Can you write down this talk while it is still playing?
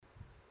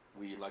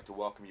we'd like to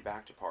welcome you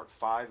back to part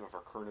 5 of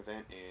our current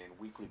event and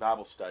weekly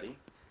Bible study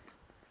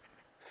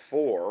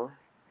for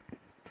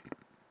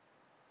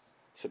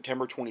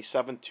September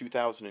 27th,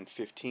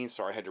 2015.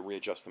 Sorry, I had to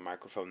readjust the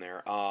microphone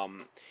there.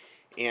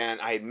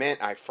 And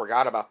I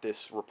forgot about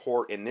this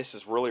report, and this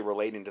is really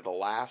relating to the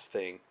last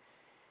thing.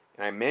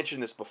 And I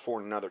mentioned this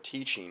before in another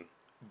teaching,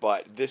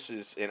 but this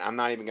is, and I'm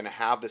not even going to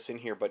have this in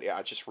here, but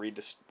I'll just read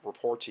this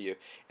report to you.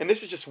 And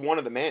this is just one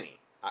of the many.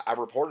 I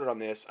reported on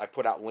this. I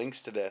put out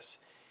links to this.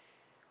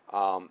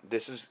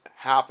 This is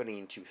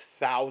happening to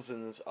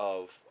thousands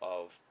of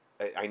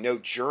I know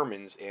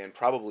Germans, and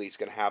probably it's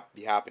going to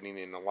be happening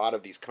in a lot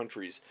of these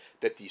countries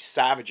that these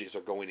savages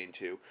are going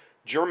into.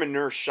 German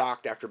nurse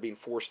shocked after being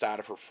forced out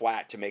of her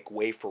flat to make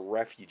way for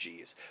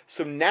refugees.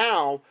 So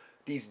now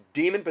these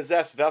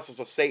demon-possessed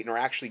vessels of Satan are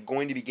actually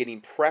going to be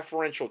getting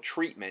preferential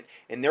treatment,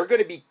 and they're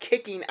going to be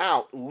kicking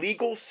out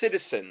legal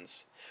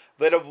citizens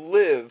that have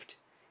lived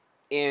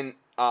in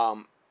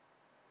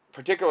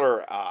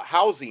particular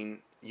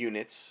housing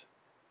units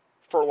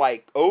for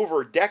like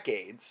over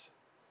decades,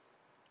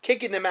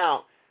 kicking them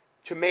out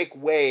to make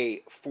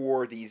way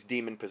for these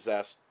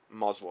demon-possessed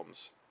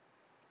Muslims.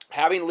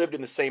 Having lived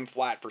in the same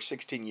flat for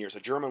 16 years, a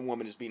German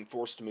woman is being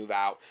forced to move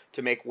out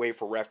to make way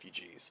for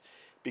refugees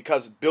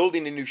because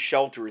building a new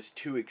shelter is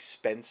too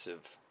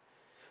expensive.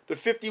 The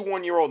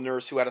 51-year-old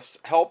nurse who had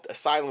helped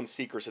asylum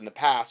seekers in the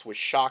past was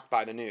shocked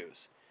by the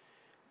news.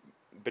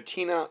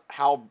 Bettina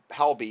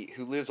Halby,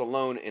 who lives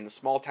alone in the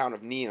small town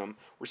of Neum,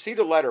 received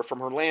a letter from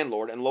her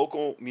landlord and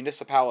local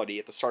municipality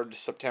at the start of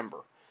September.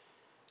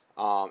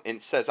 And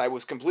it says, I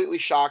was completely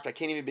shocked. I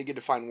can't even begin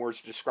to find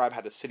words to describe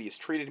how the city has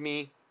treated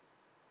me.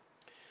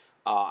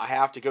 I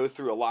have to go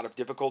through a lot of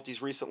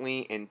difficulties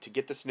recently, and to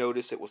get this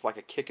notice, it was like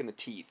a kick in the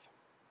teeth.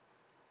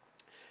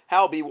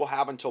 Halby will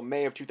have until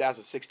May of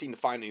 2016 to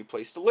find a new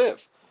place to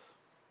live.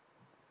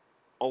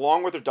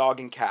 Along with her dog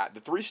and cat, the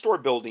 3-story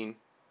building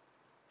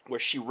where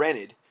she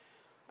rented,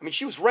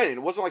 she was renting,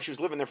 it wasn't like she was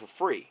living there for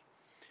free,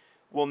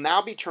 will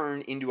now be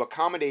turned into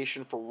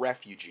accommodation for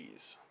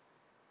refugees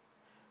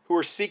who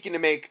are seeking to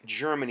make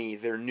Germany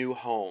their new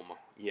home.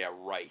 Yeah,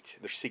 right.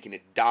 They're seeking to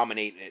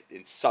dominate it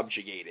and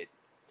subjugate it.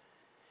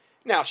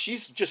 Now,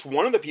 she's just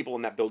one of the people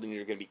in that building that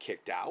are going to be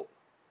kicked out.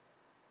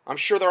 I'm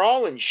sure they're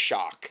all in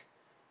shock,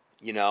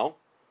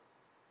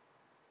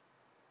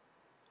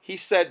 He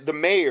said, the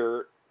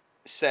mayor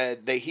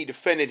said that he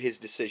defended his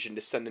decision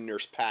to send the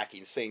nurse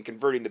packing, saying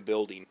converting the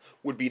building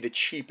would be the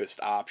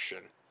cheapest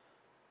option.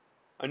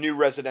 A new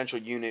residential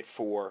unit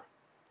for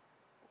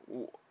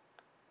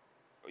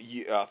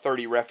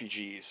 30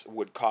 refugees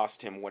would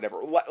cost him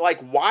whatever. Like,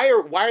 why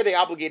are they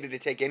obligated to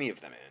take any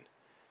of them in?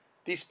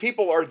 These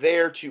people are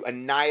there to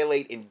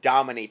annihilate and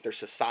dominate their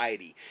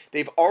society.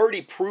 They've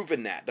already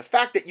proven that. The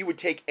fact that you would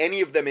take any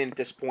of them in at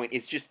this point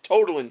is just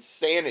total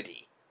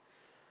insanity.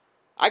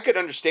 I could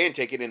understand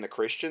taking in the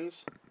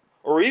Christians,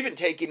 or even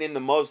taking in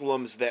the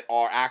Muslims that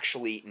are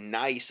actually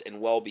nice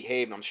and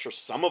well-behaved. I'm sure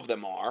some of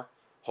them are,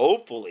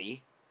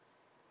 hopefully.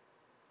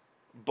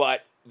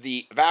 But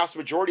the vast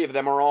majority of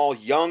them are all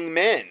young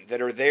men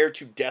that are there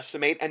to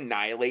decimate,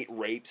 annihilate,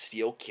 rape,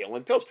 steal, kill,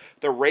 and pillage.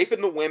 They're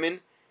raping the women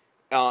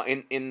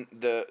in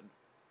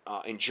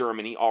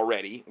Germany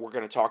already. We're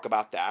going to talk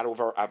about that.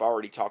 I've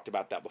already talked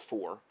about that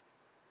before.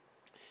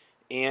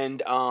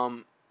 And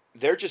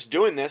they're just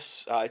doing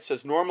this. It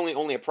says normally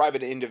only a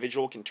private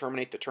individual can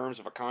terminate the terms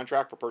of a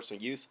contract for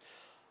personal use.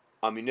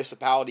 A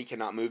municipality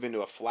cannot move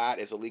into a flat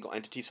as a legal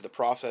entity, so the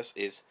process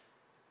is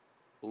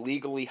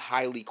legally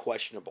highly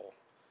questionable.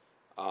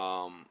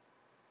 A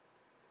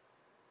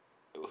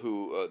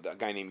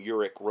guy named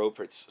Ulrich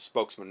Ropitz,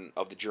 spokesman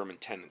of the German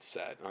tenants,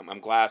 said. I'm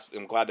glad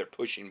they're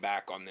pushing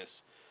back on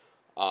this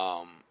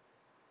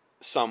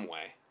some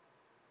way.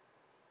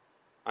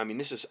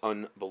 This is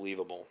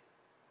unbelievable.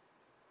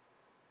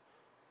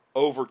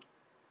 Over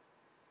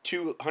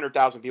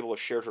 200,000 people have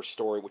shared her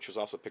story, which was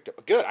also picked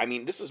up. Good.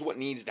 This is what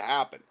needs to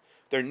happen.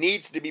 There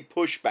needs to be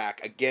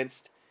pushback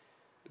against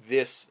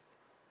this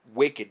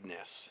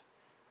wickedness.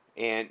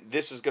 And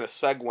this is going to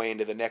segue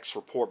into the next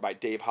report by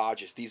Dave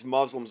Hodges. These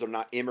Muslims are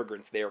not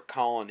immigrants. They are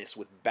colonists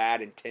with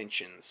bad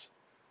intentions.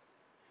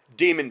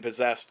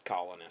 Demon-possessed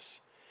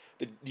colonists.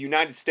 The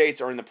United States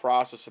are in the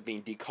process of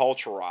being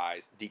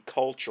deculturalized,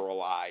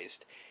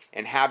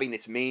 and having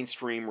its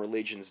mainstream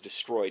religions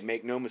destroyed.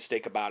 Make no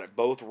mistake about it,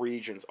 both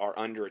regions are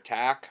under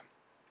attack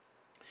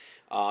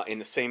in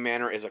the same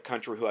manner as a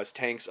country who has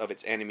tanks of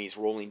its enemies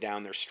rolling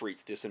down their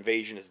streets. This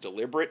invasion is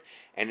deliberate,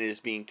 and it is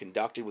being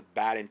conducted with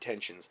bad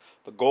intentions.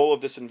 The goal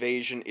of this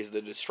invasion is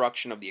the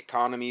destruction of the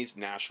economies,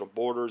 national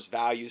borders,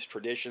 values,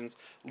 traditions,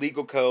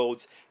 legal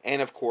codes,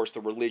 and of course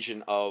the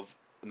religion of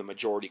the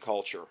majority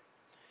culture.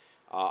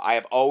 I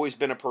have always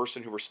been a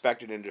person who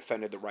respected and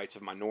defended the rights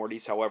of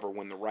minorities. However,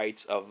 when the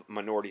rights of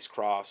minorities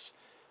cross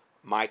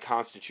my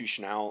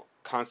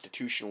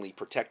constitutionally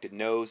protected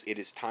nose, it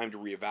is time to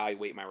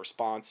reevaluate my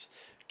response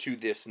to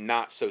this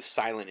not so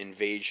silent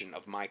invasion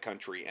of my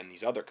country and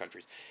these other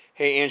countries.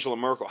 Hey, Angela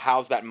Merkel,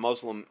 how's that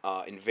Muslim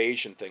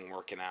invasion thing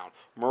working out?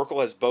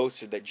 Merkel has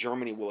boasted that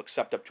Germany will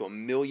accept up to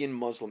 1 million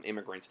Muslim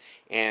immigrants,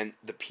 and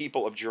the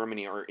people of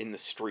Germany are in the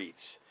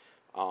streets.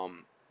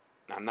 Um,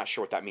 I'm not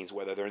sure what that means,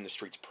 whether they're in the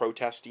streets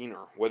protesting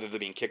or whether they're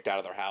being kicked out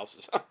of their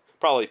houses.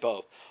 Probably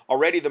both.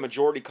 Already, the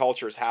majority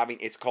culture is having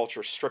its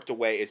culture stripped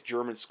away as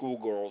German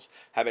schoolgirls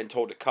have been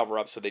told to cover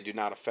up so they do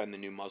not offend the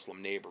new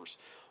Muslim neighbors.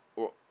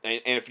 And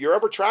if you're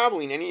ever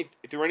traveling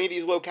through any of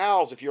these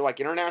locales, if you're like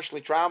internationally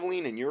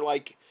traveling and you're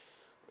like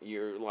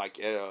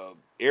at a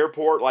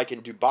airport like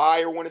in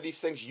Dubai or one of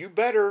these things, you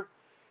better,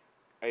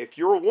 if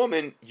you're a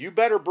woman, you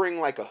better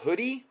bring like a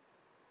hoodie.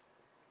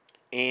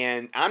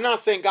 And I'm not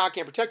saying God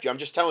can't protect you. I'm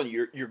just telling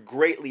you, you're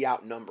greatly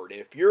outnumbered.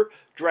 And if you're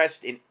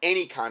dressed in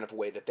any kind of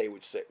way that they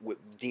would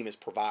deem as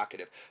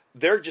provocative,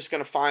 they're just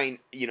going to find,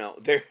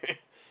 they're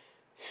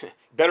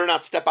better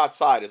not step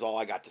outside is all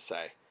I got to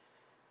say.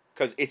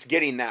 Because it's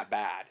getting that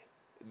bad.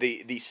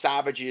 The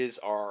savages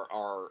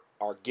are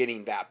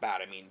getting that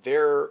bad. I mean,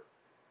 they're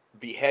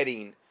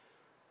beheading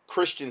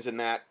Christians in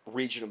that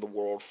region of the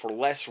world for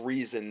less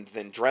reason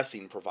than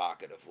dressing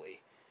provocatively,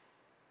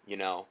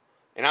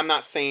 And I'm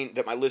not saying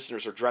that my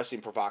listeners are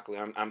dressing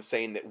provocatively. I'm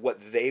saying that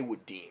what they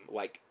would deem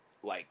like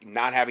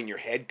not having your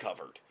head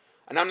covered.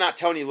 And I'm not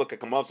telling you look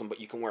like a Muslim, but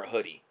you can wear a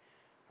hoodie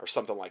or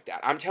something like that.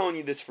 I'm telling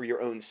you this for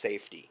your own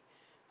safety,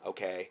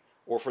 okay?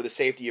 Or for the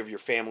safety of your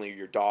family or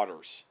your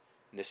daughters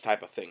and this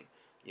type of thing.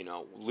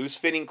 Loose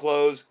fitting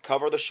clothes,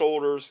 cover the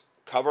shoulders,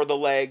 cover the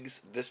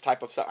legs, this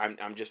type of stuff.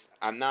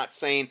 I'm not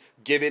saying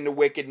give in to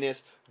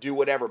wickedness, do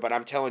whatever, but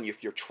I'm telling you,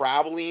 if you're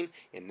traveling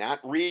in that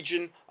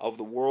region of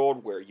the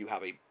world where you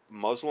have a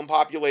Muslim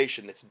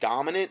population that's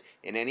dominant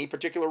in any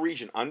particular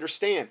region,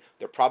 understand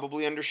they're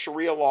probably under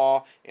Sharia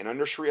law, and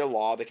under Sharia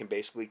law they can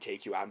basically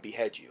take you out and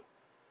behead you.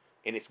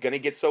 And it's going to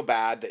get so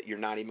bad that you're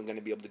not even going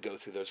to be able to go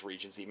through those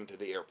regions, even through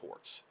the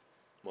airports,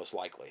 most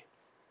likely.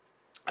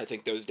 I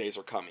think those days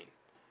are coming.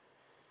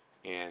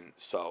 And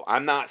so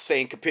I'm not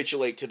saying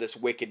capitulate to this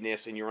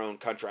wickedness in your own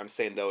country. I'm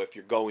saying, though, if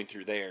you're going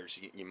through theirs,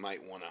 you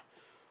might want to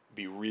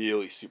be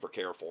really super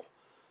careful.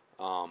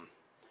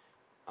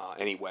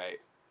 Anyway,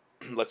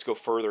 let's go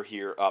further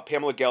here.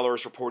 Pamela Geller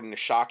is reporting a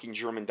shocking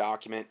German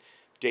document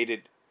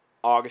dated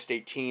August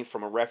 18th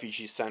from a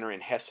refugee center in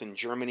Hessen,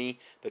 Germany,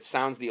 that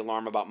sounds the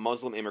alarm about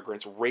Muslim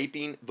immigrants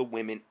raping the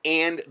women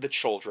and the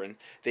children.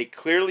 They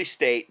clearly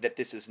state that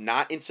this is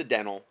not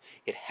incidental.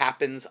 It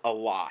happens a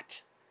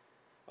lot.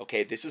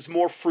 Okay, this is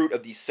more fruit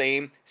of these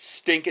same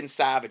stinking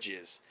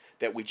savages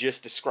that we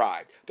just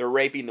described. They're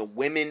raping the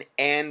women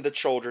and the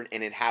children,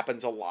 and it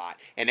happens a lot.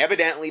 And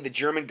evidently, the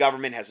German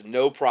government has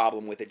no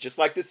problem with it, just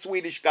like the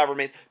Swedish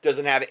government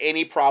doesn't have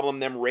any problem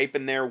them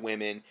raping their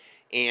women.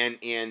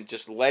 And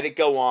just let it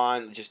go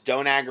on. Just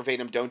don't aggravate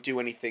them. Don't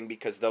do anything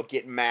because they'll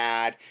get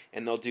mad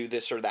and they'll do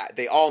this or that.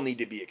 They all need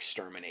to be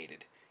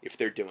exterminated if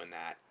they're doing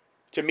that.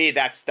 To me,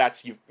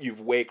 that's you've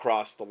way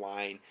crossed the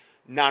line.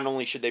 Not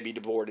only should they be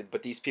deported,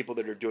 but these people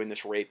that are doing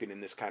this raping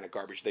and this kind of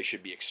garbage, they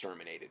should be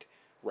exterminated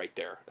right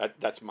there.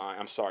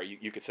 I'm sorry,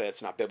 you could say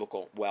it's not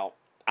biblical. Well,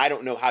 I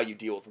don't know how you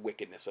deal with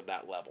wickedness of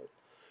that level.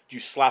 Do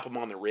you slap them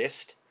on the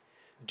wrist?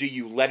 Do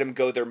you let them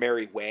go their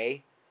merry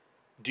way?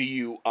 Do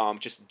you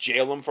just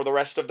jail them for the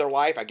rest of their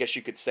life? I guess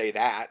you could say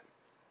that,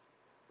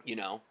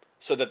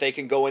 so that they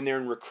can go in there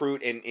and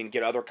recruit and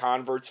get other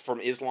converts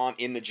from Islam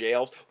in the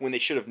jails when they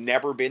should have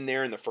never been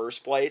there in the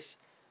first place.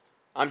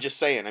 I'm just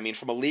saying, I mean,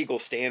 from a legal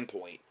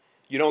standpoint,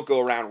 you don't go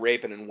around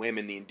raping and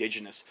women the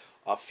indigenous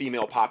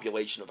female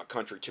population of a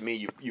country. To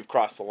me, you've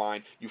crossed the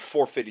line. You've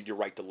forfeited your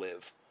right to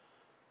live.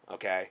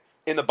 Okay?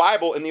 In the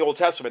Bible, in the Old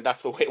Testament,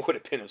 that's the way it would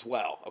have been as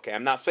well. Okay?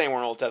 I'm not saying we're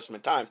in Old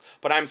Testament times,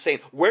 but I'm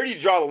saying, where do you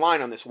draw the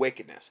line on this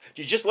wickedness?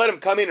 Do you just let them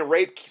come in and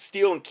rape,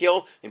 steal, and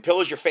kill, and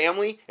pillage your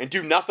family and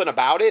do nothing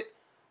about it?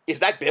 Is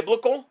that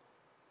biblical?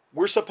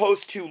 We're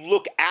supposed to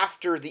look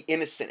after the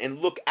innocent and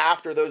look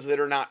after those that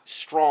are not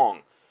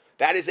strong.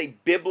 That is a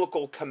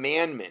biblical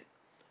commandment.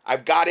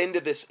 I've got into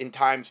this in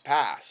times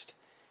past.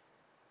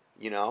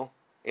 And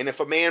if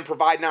a man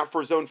provide not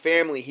for his own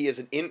family, he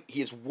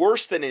is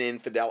worse than an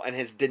infidel and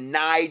has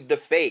denied the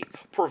faith.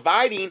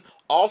 Providing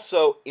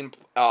also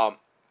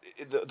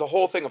the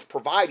whole thing of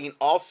providing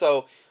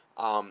also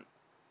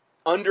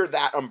under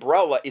that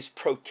umbrella is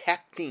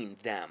protecting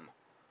them,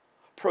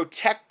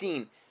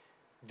 protecting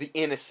the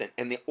innocent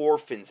and the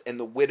orphans and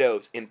the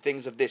widows and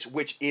things of this,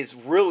 which is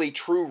really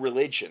true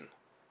religion.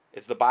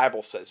 As the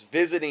Bible says,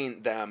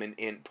 visiting them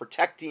and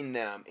protecting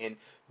them and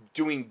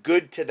doing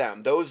good to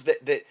them. Those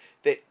that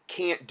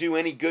can't do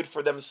any good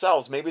for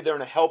themselves. Maybe they're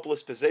in a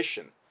helpless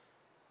position.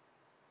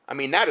 I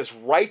mean, that is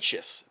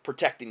righteous,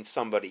 protecting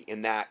somebody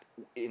in that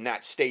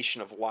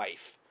station of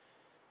life.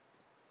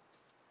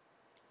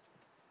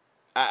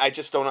 I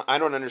just don't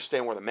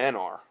understand where the men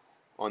are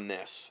on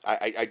this.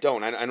 I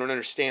don't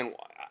understand.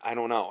 I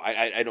don't know.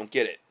 I don't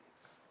get it.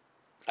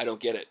 I don't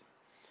get it.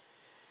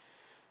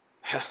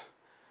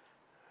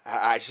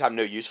 I just have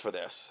no use for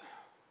this.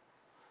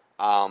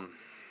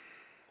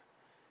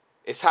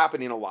 It's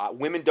happening a lot.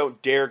 Women don't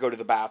dare go to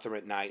the bathroom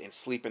at night and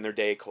sleep in their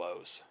day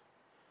clothes.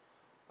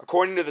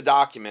 According to the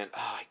document,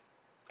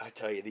 I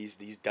tell you, these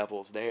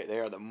devils, they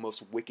are the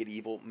most wicked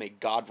evil. May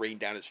God rain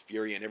down his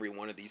fury on every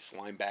one of these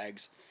slime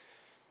bags.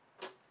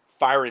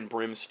 Fire and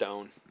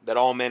brimstone, that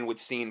all men would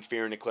see and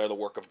fear and declare the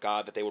work of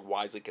God, that they would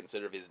wisely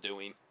consider of his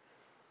doing.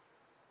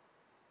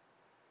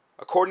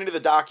 According to the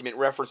document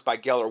referenced by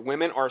Geller,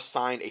 women are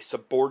assigned a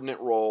subordinate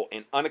role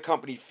and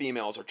unaccompanied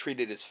females are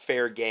treated as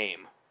fair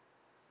game.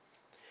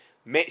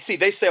 See,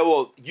 they say,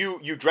 well,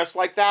 you dress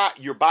like that,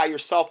 you're by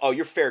yourself, oh,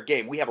 you're fair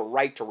game. We have a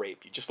right to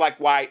rape you. Just like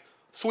why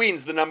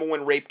Sweden's the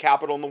 #1 rape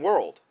capital in the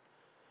world.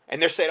 And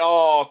they're saying,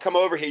 oh, come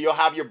over here. You'll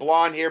have your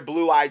blonde hair,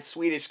 blue-eyed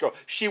Swedish girl.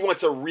 She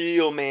wants a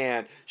real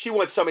man. She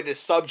wants somebody to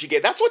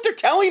subjugate. That's what they're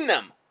telling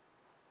them.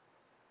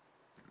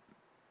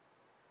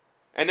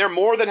 And they're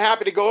more than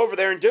happy to go over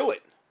there and do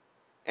it.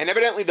 And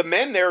evidently the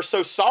men there are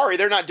so sorry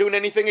they're not doing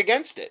anything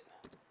against it.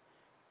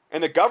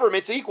 And the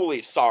government's equally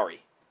as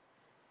sorry.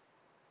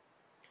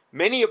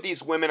 Many of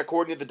these women,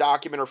 according to the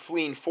document, are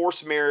fleeing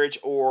forced marriage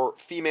or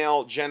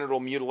female genital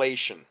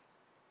mutilation.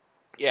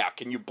 Yeah,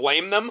 can you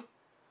blame them?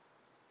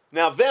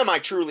 Now, them I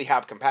truly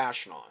have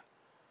compassion on.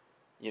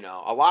 You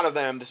know, a lot of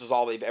them, this is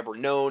all they've ever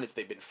known.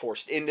 They've been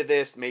forced into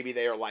this. Maybe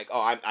they are like,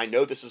 oh, I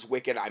know this is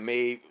wicked. I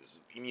may,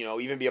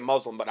 even be a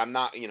Muslim, but I'm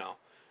not, And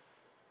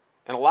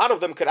a lot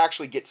of them could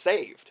actually get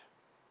saved.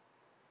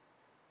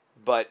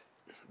 But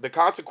the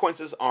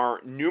consequences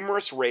are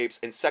numerous rapes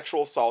and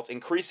sexual assaults.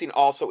 Increasing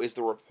also is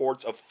the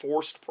reports of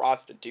forced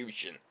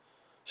prostitution.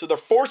 So they're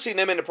forcing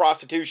them into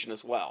prostitution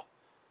as well.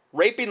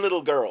 Raping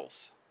little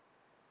girls.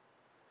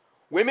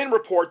 Women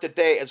report that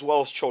they, as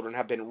well as children,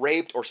 have been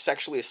raped or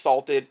sexually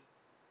assaulted,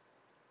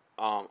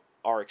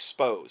 are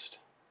exposed.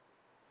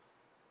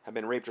 Have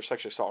been raped or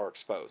sexually assaulted or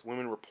exposed.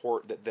 Women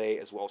report that they,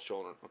 as well as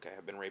children,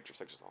 have been raped or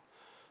sexually assaulted.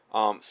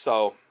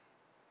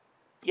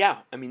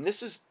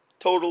 This is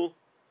total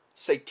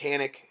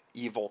satanic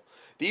evil.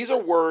 These are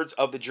words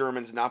of the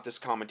Germans, not this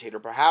commentator.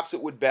 Perhaps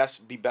it would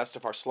be best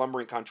if our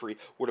slumbering country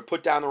were to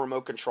put down the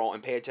remote control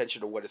and pay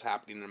attention to what is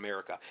happening in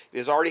America. It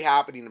is already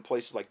happening in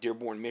places like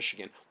Dearborn,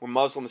 Michigan, where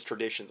Muslims'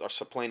 traditions are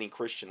supplanting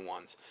Christian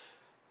ones.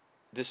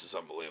 This is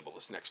unbelievable,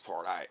 this next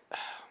part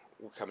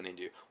we're coming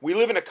into. We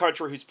live in a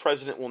country whose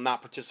president will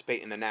not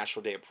participate in the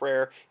National Day of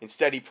Prayer.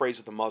 Instead, he prays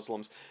with the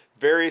Muslims.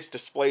 Various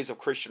displays of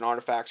Christian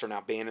artifacts are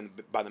now banned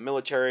by the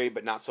military,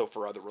 but not so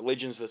for other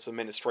religions. This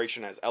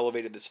administration has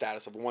elevated the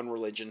status of one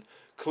religion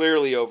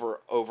clearly over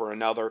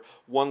another,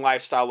 one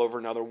lifestyle over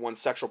another, one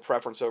sexual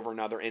preference over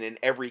another, and in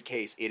every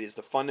case, it is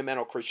the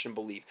fundamental Christian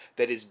belief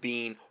that is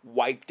being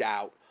wiped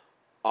out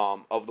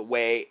of the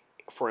way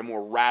for a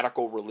more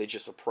radical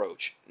religious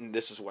approach. And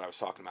this is what I was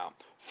talking about.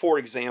 For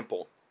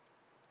example,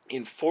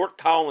 in Fort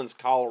Collins,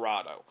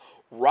 Colorado,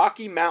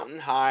 Rocky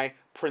Mountain High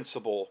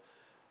principal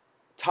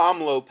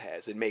Tom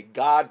Lopez, and may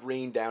God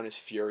rain down his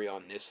fury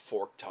on this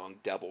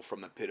fork-tongued devil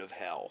from the pit of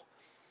hell.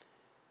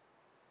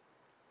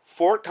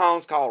 Fort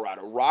Collins,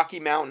 Colorado, Rocky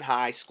Mountain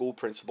High School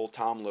principal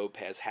Tom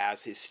Lopez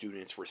has his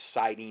students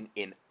reciting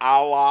 "In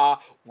Allah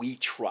We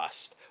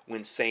Trust"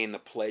 when saying the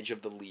Pledge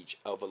of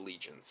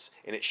Allegiance,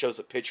 and it shows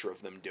a picture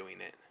of them doing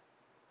it.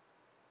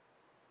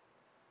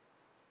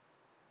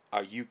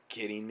 Are you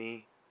kidding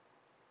me?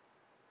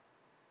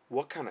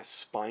 What kind of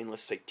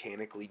spineless,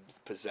 satanically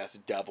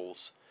possessed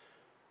devils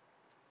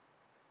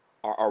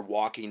are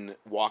walking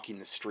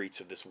the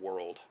streets of this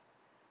world?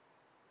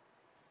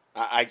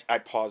 I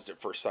paused it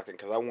for a second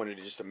because I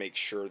wanted to make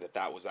sure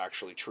that was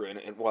actually true,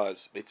 and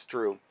it's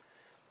true.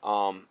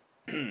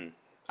 The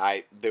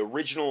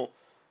original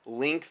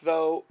link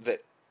though I'm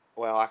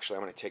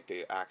going to take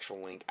the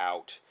actual link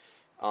out,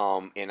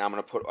 and I'm going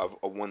to put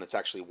a one that's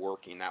actually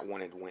working. That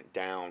one had went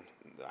down,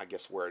 I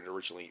guess, where it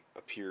originally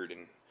appeared,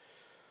 and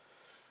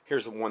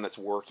here's the one that's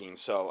working.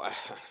 So,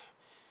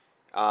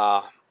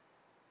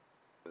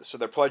 so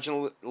they're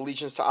pledging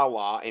allegiance to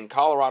Allah. In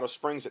Colorado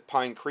Springs at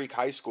Pine Creek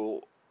High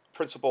School,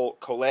 Principal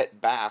Colette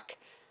Back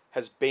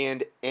has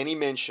banned any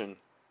mention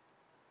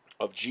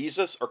of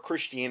Jesus or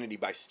Christianity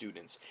by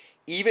students,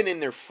 even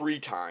in their free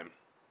time.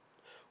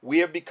 We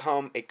have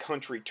become a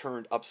country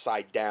turned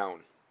upside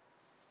down.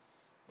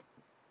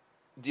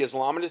 The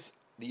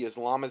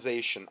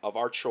Islamization of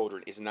our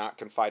children is not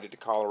confined to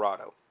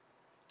Colorado.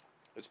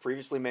 As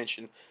previously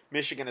mentioned,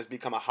 Michigan has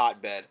become a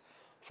hotbed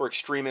for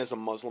extremism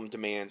Muslim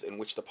demands in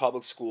which the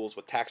public schools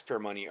with taxpayer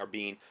money are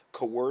being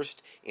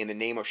coerced in the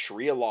name of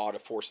Sharia law to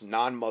force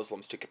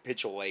non-Muslims to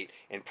capitulate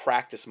and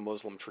practice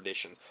Muslim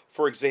traditions.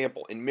 For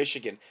example, in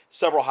Michigan,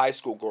 several high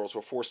school girls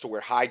were forced to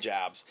wear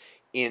hijabs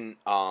in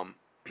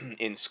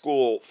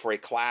school for a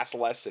class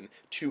lesson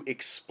to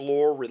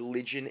explore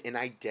religion and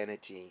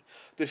identity.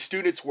 The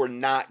students were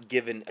not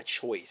given a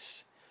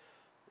choice.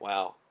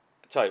 Well,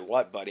 I tell you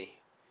what, buddy.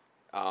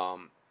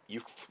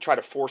 You try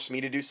to force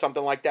me to do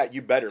something like that,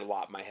 you better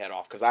lop my head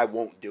off, because I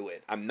won't do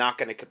it. I'm not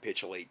going to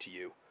capitulate to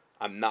you.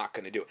 I'm not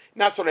going to do it.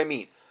 And that's what I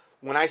mean.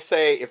 When I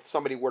say if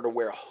somebody were to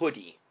wear a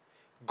hoodie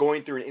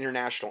going through an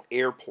international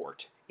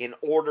airport in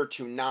order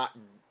to not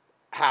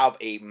have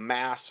a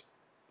mass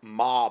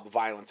mob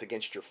violence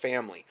against your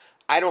family,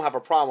 I don't have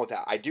a problem with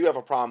that. I do have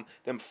a problem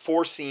them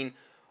forcing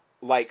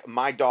like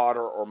my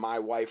daughter or my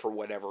wife or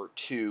whatever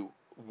to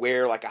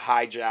wear like a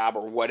hijab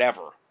or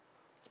whatever,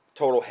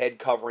 total head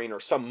covering or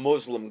some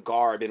Muslim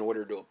garb in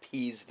order to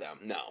appease them.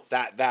 No,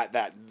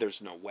 that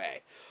there's no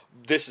way.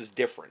 This is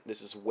different.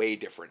 This is way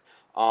different.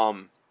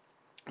 I'm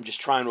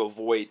just trying to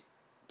avoid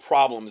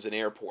problems in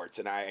airports,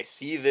 and I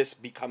see this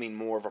becoming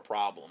more of a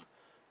problem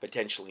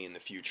potentially in the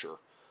future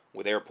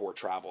with airport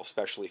travel,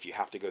 especially if you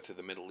have to go through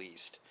the Middle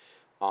East,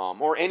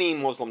 or any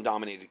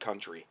Muslim-dominated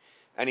country.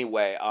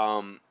 Anyway,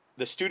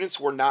 the students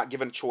were not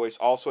given a choice.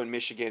 Also in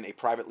Michigan, a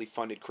privately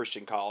funded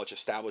Christian college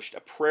established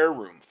a prayer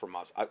room for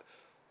Muslims.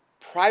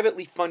 A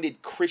privately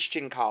funded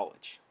Christian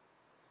college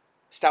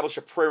established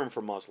a prayer room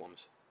for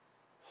Muslims.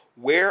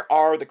 Where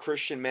are the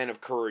Christian men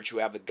of courage who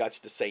have the guts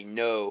to say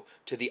no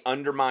to the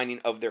undermining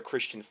of their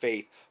Christian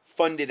faith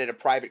funded at a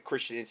private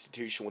Christian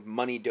institution with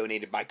money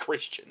donated by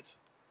Christians?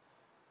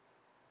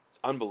 It's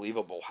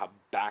unbelievable how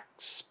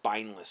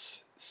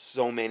spineless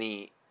so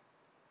many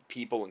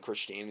people in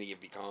Christianity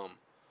have become.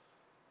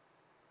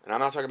 And I'm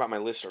not talking about my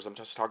listeners, I'm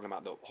just talking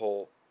about the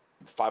whole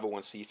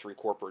 501c3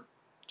 corporate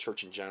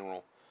church in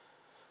general.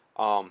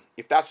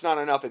 If that's not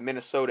enough, in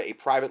Minnesota, a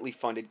privately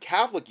funded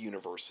Catholic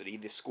university,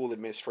 the school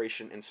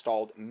administration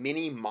installed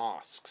mini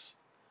mosques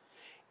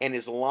and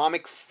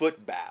Islamic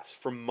foot baths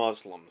for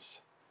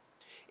Muslims.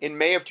 In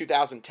May of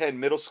 2010,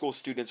 middle school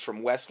students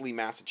from Wesley,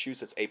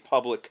 Massachusetts, a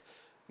public,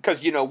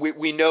 because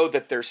we know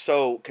that they're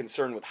so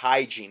concerned with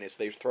hygiene as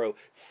they throw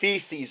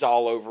feces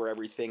all over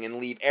everything and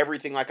leave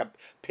everything like a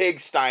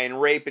pigsty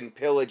and rape and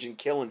pillage and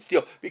kill and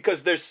steal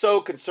because they're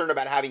so concerned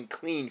about having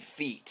clean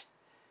feet,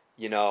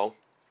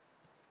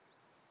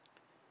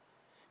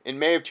 In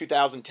May of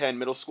 2010,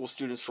 middle school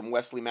students from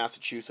Wesley,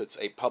 Massachusetts,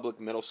 a public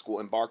middle school,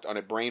 embarked on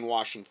a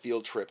brainwashing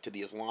field trip to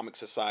the Islamic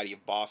Society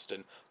of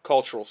Boston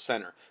Cultural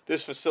Center.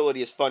 This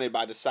facility is funded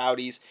by the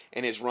Saudis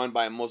and is run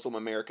by a Muslim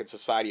American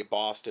Society of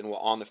Boston. While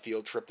on the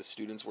field trip, the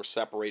students were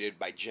separated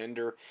by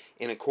gender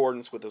in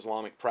accordance with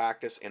Islamic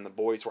practice, and the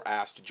boys were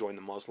asked to join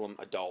the Muslim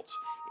adults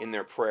in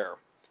their prayer.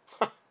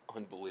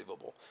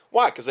 Unbelievable.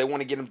 Why? Because they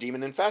want to get them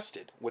demon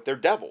infested with their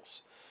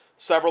devils.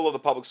 Several of the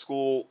public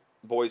school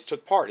boys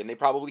took part, and they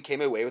probably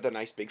came away with a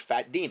nice big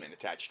fat demon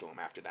attached to them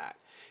after that.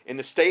 In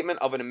the statement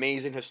of an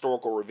amazing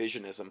historical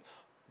revisionism,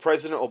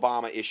 President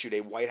Obama issued a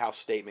White House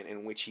statement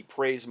in which he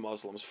praised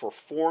Muslims for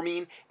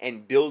forming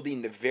and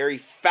building the very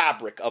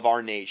fabric of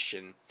our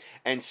nation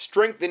and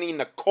strengthening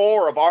the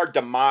core of our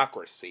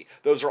democracy.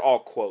 Those are all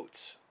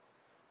quotes.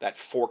 That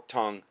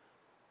fork-tongued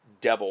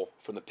devil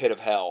from the pit of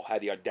hell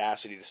had the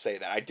audacity to say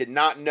that. I did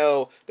not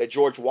know that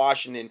George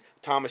Washington,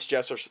 Thomas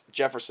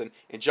Jefferson,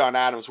 and John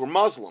Adams were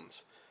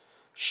Muslims.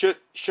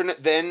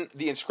 Shouldn't then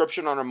the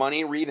inscription on our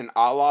money read, "In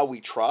Allah we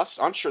trust"?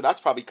 I'm sure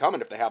that's probably coming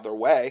if they have their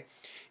way.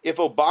 If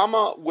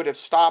Obama would have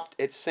stopped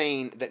at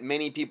saying that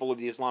many people of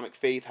the Islamic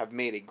faith have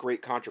made a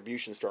great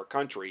contributions to our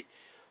country,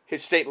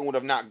 his statement would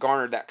have not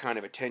garnered that kind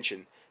of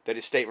attention that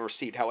his statement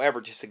received.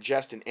 However, to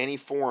suggest in any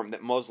form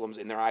that Muslims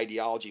in their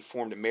ideology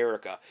formed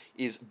America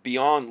is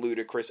beyond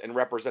ludicrous and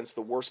represents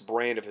the worst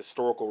brand of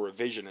historical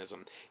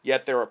revisionism.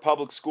 Yet there are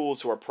public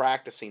schools who are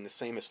practicing the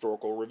same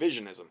historical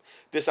revisionism.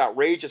 This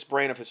outrageous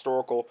brand of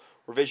historical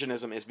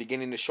revisionism is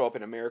beginning to show up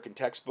in American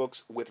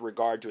textbooks with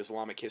regard to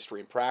Islamic history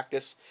and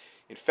practice.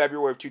 In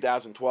February of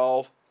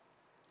 2012,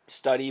 a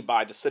study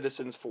by the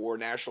Citizens for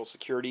National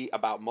Security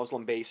about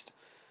Muslim-based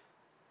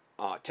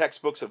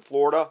textbooks in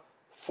Florida,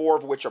 4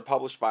 of which are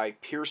published by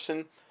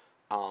Pearson.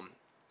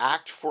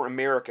 Act for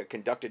America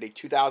conducted a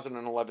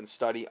 2011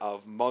 study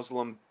of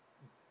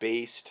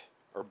Muslim-based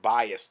or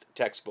biased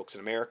textbooks in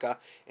America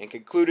and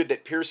concluded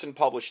that Pearson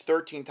published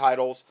 13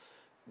 titles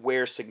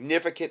where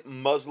significant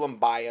Muslim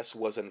bias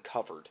was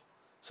uncovered.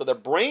 So they're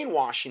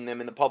brainwashing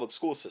them in the public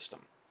school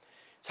system.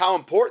 It's how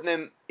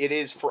important it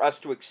is for us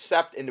to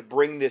accept and to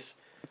bring this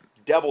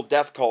devil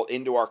death cult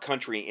into our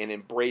country and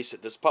embrace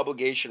it. This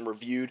publication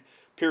reviewed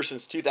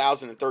Pearson's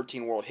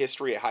 2013 World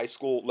History, a high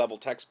school level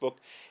textbook,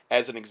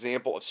 as an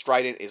example of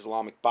strident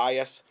Islamic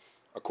bias.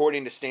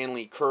 According to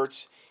Stanley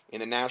Kurtz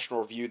in the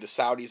National Review, the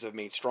Saudis have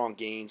made strong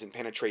gains in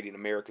penetrating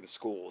American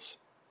schools.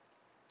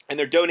 And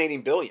they're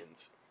donating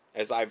billions,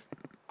 as I've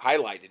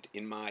highlighted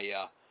in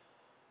my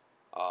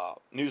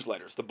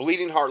newsletters. The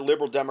bleeding heart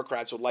liberal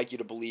Democrats would like you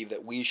to believe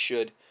that we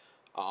should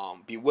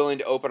be willing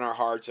to open our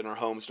hearts and our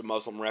homes to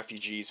Muslim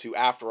refugees who,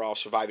 after all,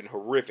 survived in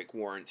horrific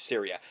war in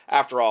Syria.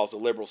 After all, as the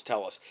liberals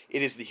tell us,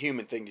 it is the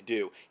human thing to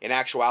do. In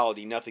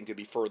actuality, nothing could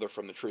be further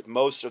from the truth.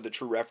 Most of the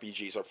true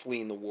refugees are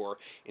fleeing the war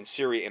in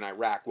Syria and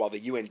Iraq, while the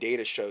UN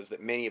data shows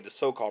that many of the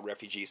so-called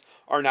refugees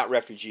are not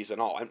refugees at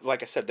all. And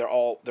like I said, they're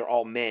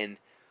all men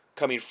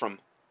coming from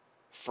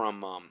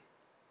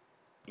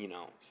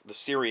the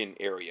Syrian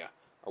area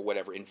or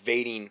whatever,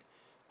 invading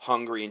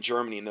Hungary and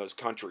Germany and those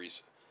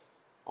countries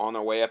on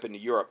their way up into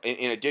Europe.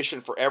 In addition,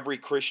 for every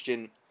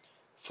Christian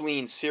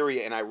fleeing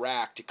Syria and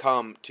Iraq to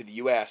come to the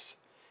U.S.,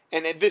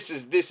 and this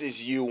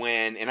is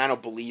UN, and I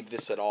don't believe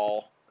this at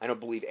all. I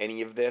don't believe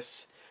any of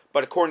this.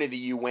 But according to the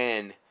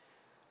UN,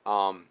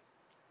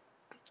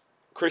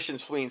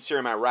 Christians fleeing Syria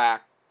and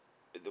Iraq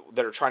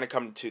that are trying to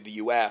come to the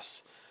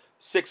U.S.,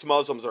 6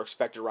 Muslims are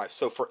expected to arrive.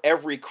 So for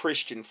every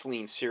Christian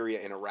fleeing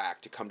Syria and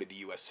Iraq to come to the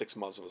U.S., 6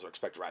 Muslims are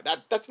expected to arrive.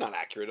 That's not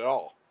accurate at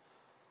all.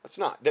 That's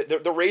not.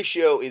 The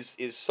ratio is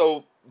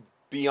so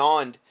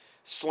beyond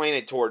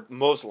slanted toward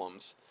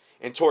Muslims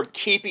and toward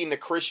keeping the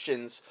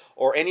Christians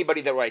or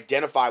anybody that would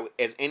identify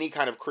as any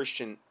kind of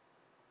Christian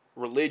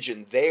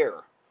religion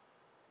there.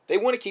 They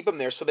want to keep them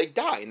there so they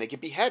die and they get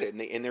beheaded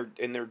and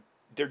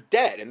they're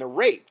dead and they're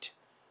raped.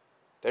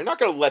 They're not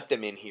going to let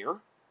them in here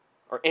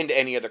or into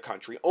any other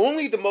country.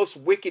 Only the most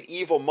wicked,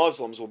 evil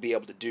Muslims will be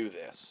able to do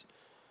this.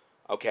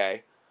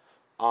 Okay?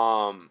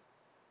 According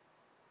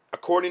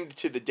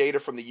to the data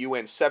from the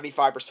UN,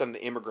 75% of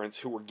the immigrants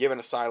who were given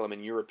asylum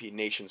in European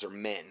nations are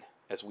men,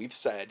 as we've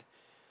said,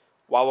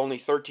 while only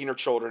 13 are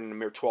children and a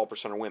mere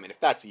 12% are women. If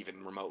that's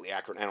even remotely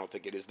accurate, I don't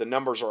think it is. The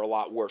numbers are a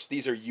lot worse.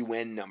 These are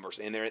UN numbers,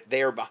 and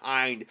they're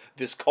behind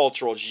this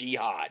cultural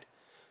jihad.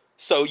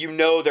 So you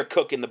know they're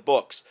cooking the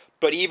books.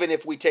 But even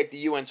if we take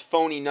the UN's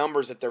phony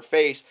numbers at their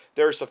face,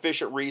 there is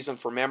sufficient reason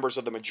for members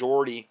of the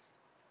majority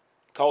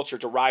culture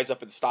to rise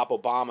up and stop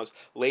Obama's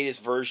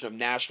latest version of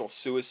national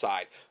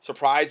suicide.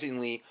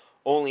 Surprisingly,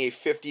 only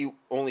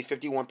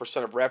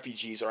 51% of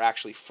refugees are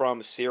actually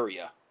from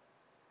Syria.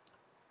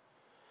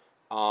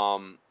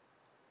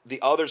 The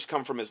others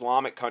come from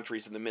Islamic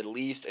countries in the Middle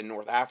East and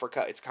North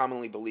Africa. It's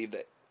commonly believed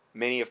that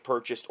many have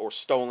purchased or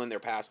stolen their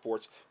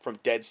passports from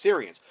dead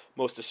Syrians.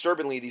 Most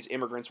disturbingly, these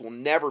immigrants will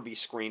never be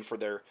screened for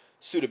their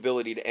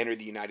suitability to enter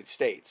the United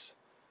States.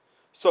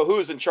 So who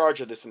is in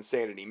charge of this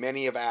insanity?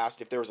 Many have asked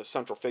if there was a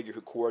central figure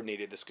who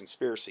coordinated this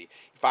conspiracy.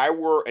 If I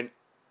were an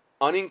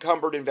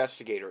unencumbered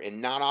investigator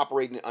and not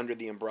operating under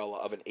the umbrella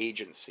of an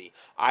agency,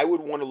 I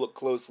would want to look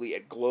closely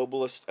at a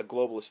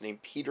globalist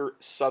named Peter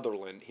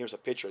Sutherland. Here's a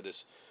picture of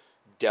this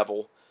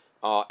devil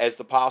as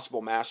the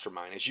possible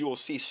mastermind. As you will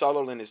see,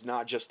 Sutherland is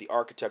not just the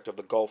architect of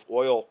the Gulf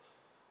oil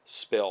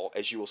spill,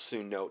 as you will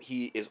soon note.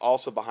 He is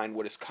also behind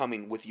what is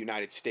coming with the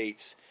United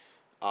States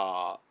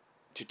to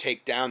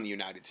take down the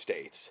United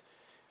States.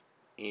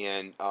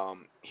 And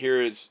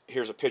here's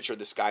a picture of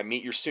this guy.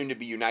 Meet your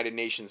soon-to-be United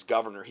Nations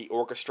governor. He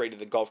orchestrated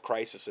the Gulf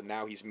crisis, and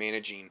now he's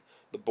managing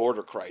the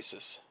border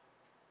crisis.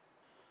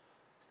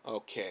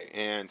 Okay,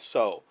 and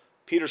so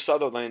Peter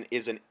Sutherland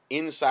is an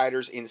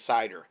insider's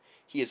insider.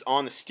 He is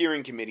on the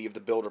steering committee of the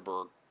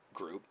Bilderberg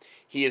Group.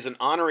 He is an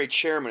honorary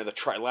chairman of the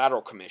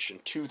Trilateral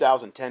Commission,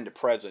 2010 to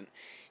present.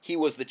 He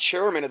was the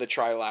chairman of the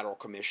Trilateral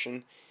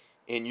Commission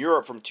in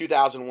Europe from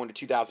 2001 to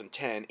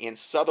 2010, and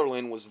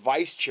Sutherland was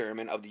vice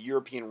chairman of the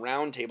European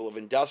Roundtable of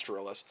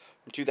Industrialists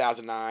from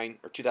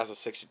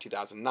 2006 to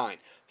 2009.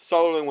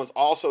 Sutherland was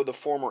also the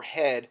former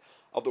head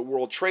of the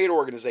World Trade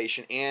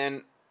Organization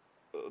and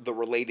the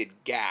related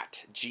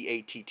GATT,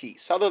 G-A-T-T.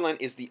 Sutherland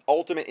is the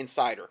ultimate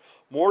insider.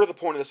 More to the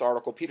point of this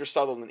article, Peter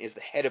Sutherland is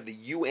the head of the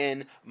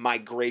UN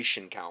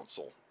Migration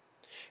Council.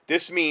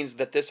 This means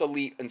that this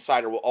elite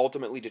insider will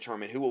ultimately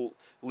determine who will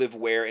live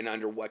where and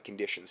under what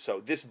conditions. So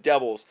this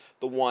devil's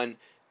the one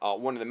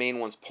of the main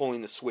ones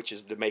pulling the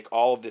switches to make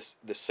all of this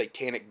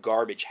satanic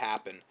garbage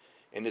happen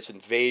and this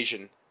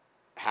invasion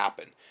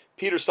happen.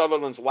 Peter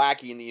Sutherland's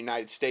lackey in the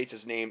United States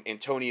is named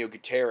Antonio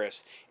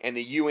Guterres, and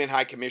the UN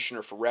High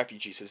Commissioner for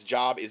Refugees. His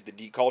job is the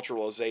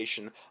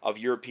deculturalization of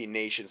European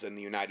nations and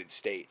the United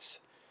States.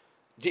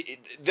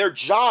 Their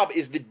job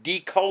is the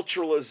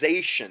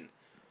deculturalization,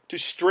 to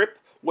strip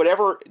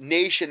whatever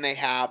nation they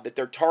have that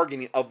they're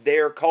targeting of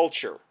their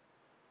culture.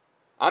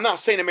 I'm not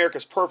saying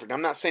America's perfect.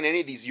 I'm not saying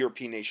any of these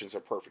European nations are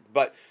perfect.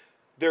 But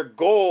their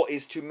goal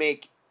is to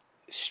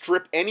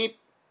strip any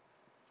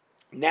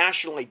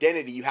national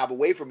identity you have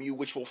away from you,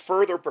 which will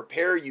further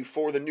prepare you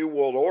for the New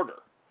World Order.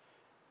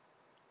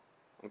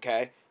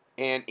 Okay?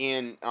 And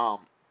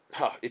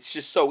it's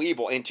just so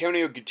evil.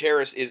 Antonio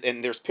Guterres is,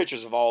 and there's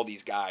pictures of all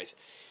these guys.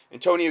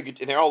 And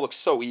they all look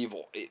so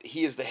evil.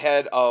 He is the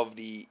head of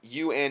the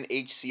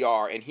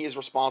UNHCR, and he is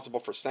responsible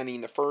for sending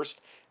the first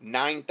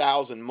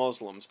 9,000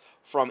 Muslims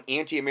from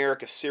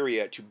anti-America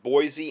Syria to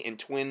Boise and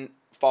Twin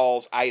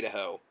Falls,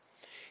 Idaho.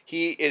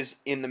 He is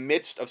in the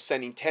midst of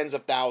sending tens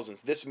of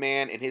thousands. This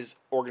man and his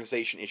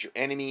organization is your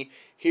enemy.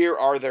 Here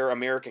are their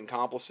American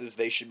accomplices.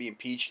 They should be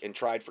impeached and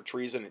tried for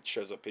treason. It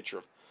shows a picture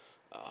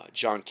of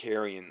John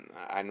Kerry, and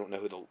I don't know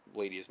who the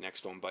lady is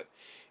next to him, but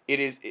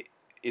is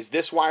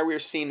this why we're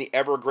seeing the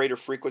ever greater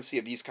frequency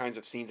of these kinds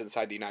of scenes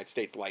inside the United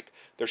States? Like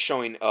they're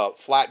showing a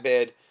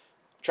flatbed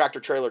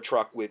tractor-trailer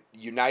truck with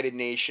United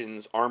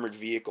Nations armored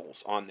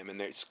vehicles on them,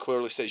 and it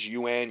clearly says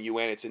UN,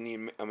 it's in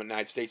the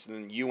United States, and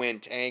then UN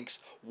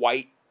tanks,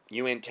 white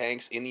UN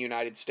tanks in the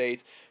United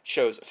States.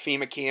 Shows a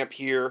FEMA camp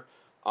here.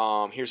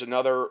 Here's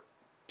another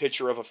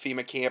picture of a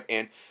FEMA camp,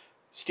 and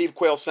Steve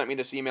Quayle sent me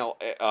this email.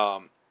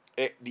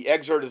 The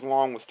excerpt is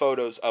along with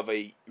photos of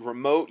a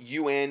remote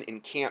UN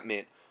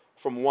encampment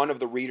from one of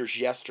the readers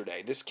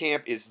yesterday. This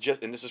camp is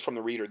and this is from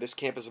the reader, this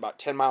camp is about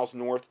 10 miles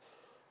north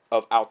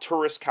of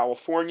Alturas,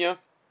 California,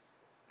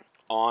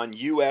 on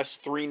US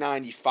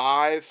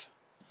 395.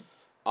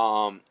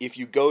 If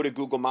you go to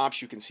Google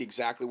Maps, you can see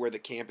exactly where the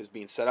camp is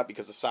being set up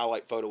because the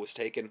satellite photo was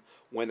taken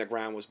when the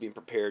ground was being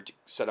prepared to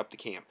set up the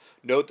camp.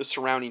 Note the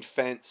surrounding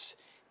fence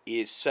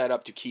is set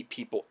up to keep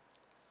people.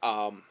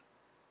 Note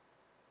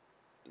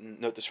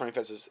the surrounding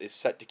fence is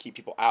set to keep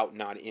people out,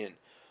 not in.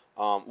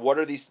 What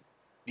are these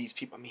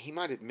people? I mean, he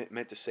might have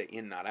meant to say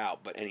in, not out,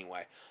 but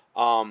anyway.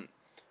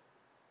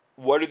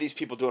 What are these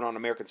people doing on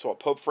American soil?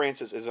 Pope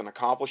Francis is an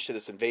accomplice to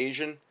this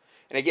invasion.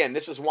 And again,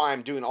 this is why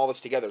I'm doing all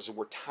this together. So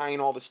we're tying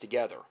all this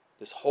together.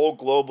 This whole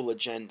global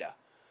agenda.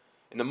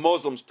 And the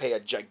Muslims play a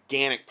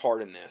gigantic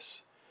part in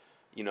this.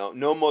 You know,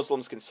 no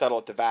Muslims can settle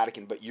at the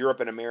Vatican, but Europe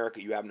and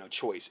America, you have no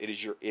choice. It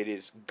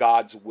is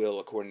God's will,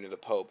 according to the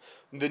Pope.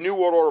 The New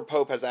World Order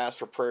Pope has asked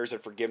for prayers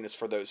and forgiveness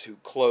for those who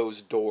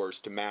close doors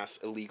to mass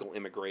illegal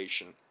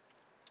immigration,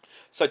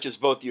 such as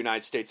both the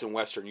United States and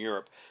Western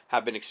Europe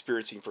have been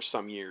experiencing for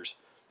some years.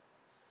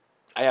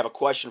 I have a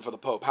question for the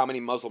Pope. How many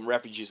Muslim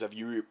refugees have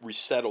you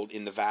resettled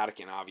in the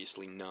Vatican?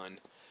 Obviously none.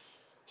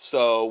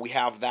 So we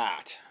have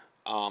that.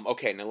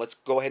 Okay, now let's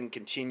go ahead and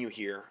continue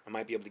here. I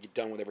might be able to get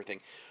done with everything.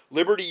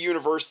 Liberty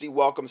University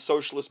welcomes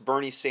socialist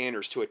Bernie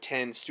Sanders to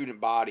attend student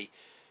body.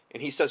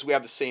 And he says we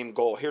have the same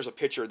goal. Here's a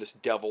picture of this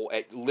devil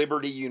at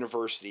Liberty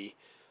University,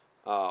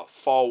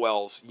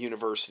 Falwell's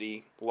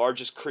University,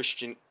 largest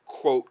Christian,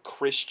 quote,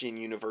 Christian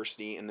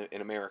university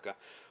in America.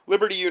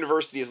 Liberty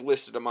University is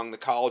listed among the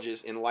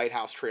colleges in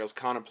Lighthouse Trail's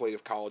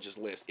contemplative colleges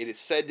list. It is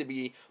said to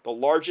be the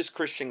largest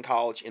Christian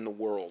college in the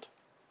world.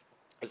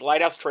 As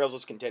Lighthouse Trails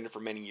has contended for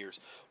many years,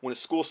 when a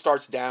school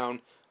starts down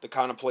the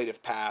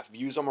contemplative path,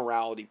 views on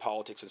morality,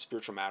 politics, and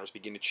spiritual matters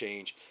begin to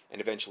change, and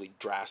eventually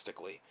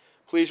drastically.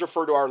 Please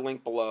refer to our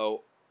link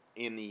below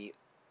in the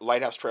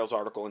Lighthouse Trails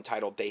article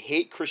entitled, "They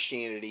Hate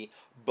Christianity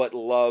But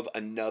Love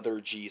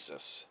Another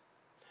Jesus."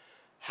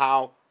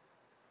 How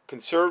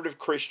conservative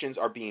Christians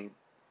are being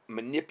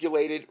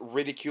manipulated,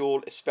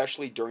 ridiculed,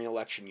 especially during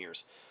election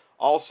years.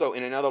 Also,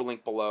 in another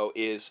link below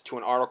is to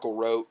an article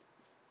wrote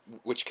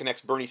which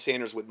connects Bernie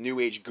Sanders with New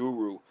Age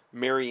guru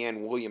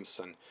Marianne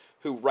Williamson,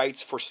 who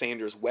writes for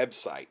Sanders'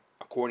 website.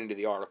 According to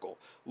the article,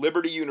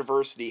 Liberty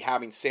University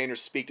having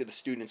Sanders speak to the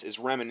students is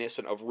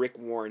reminiscent of Rick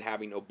Warren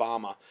having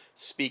Obama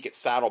speak at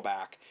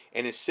Saddleback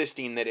and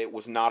insisting that it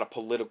was not a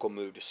political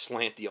move to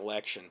slant the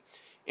election.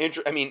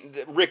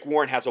 Rick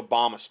Warren has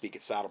Obama speak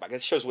at Saddleback.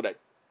 That shows what a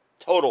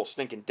total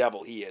stinking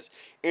devil he is.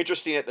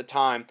 Interesting, at the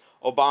time,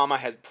 Obama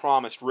has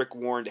promised Rick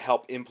Warren to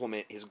help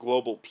implement his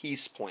global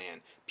peace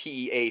plan,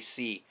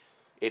 PEAC.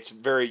 It's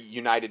very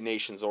United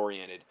Nations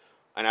oriented,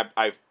 and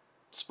I've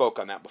spoke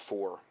on that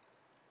before.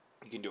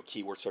 You can do a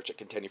keyword search at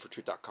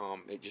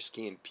contendingfortruth.com. Just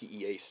key in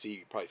PEAC,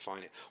 you probably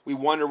find it. We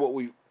wonder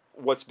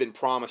what's been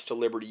promised to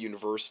Liberty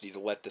University to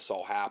let this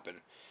all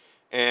happen.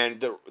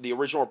 And the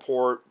original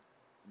report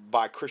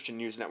by Christian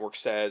News Network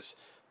says,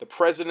 the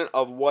president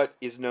of what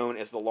is known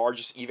as the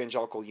largest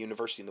evangelical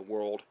university in the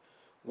world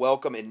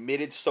welcomed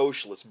admitted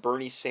socialist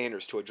Bernie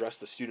Sanders to address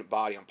the student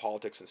body on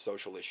politics and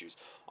social issues.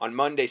 On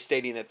Monday,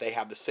 stating that they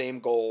have the same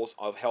goals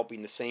of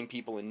helping the same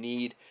people in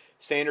need.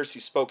 Sanders, who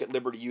spoke at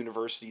Liberty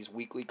University's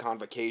weekly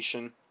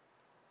convocation,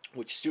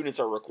 which students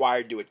are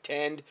required to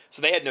attend,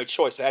 so they had no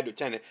choice, they had to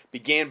attend it,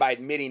 began by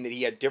admitting that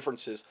he had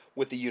differences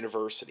with the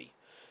university.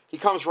 He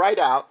comes right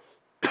out,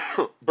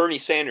 Bernie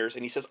Sanders,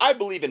 and he says, I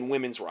believe in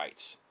women's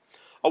rights.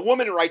 A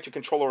woman's right to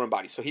control her own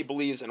body. So he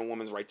believes in a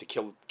woman's right to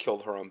kill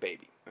her own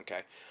baby.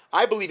 Okay.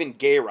 I believe in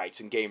gay rights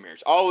and gay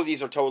marriage. All of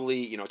these are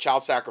totally,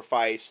 child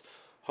sacrifice,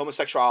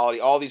 homosexuality.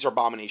 All these are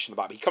abomination of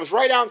the Bible. He comes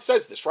right out and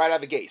says this right out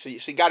of the gate. So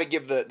you got to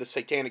give the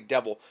satanic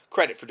devil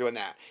credit for doing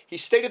that. He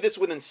stated this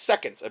within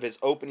seconds of his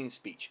opening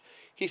speech.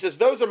 He says,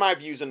 those are my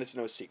views and it's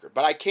no secret.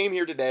 But I came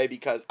here today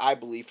because I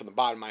believe from the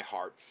bottom of my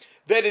heart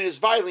that it is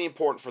vitally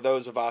important for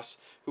those of us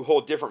who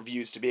hold different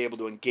views to be able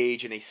to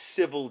engage in a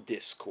civil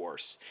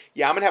discourse.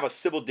 Yeah, I'm going to have a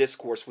civil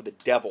discourse with the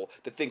devil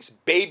that thinks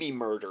baby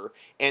murder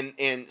and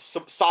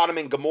Sodom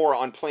and Gomorrah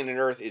on planet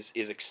Earth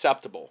is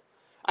acceptable.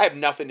 I have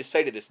nothing to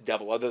say to this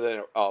devil other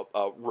than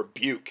a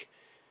rebuke.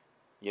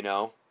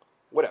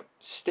 What a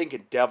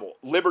stinking devil.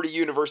 Liberty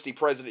University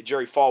President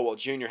Jerry Falwell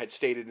Jr. had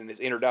stated in his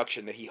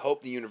introduction that he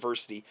hoped the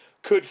university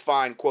could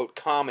find, quote,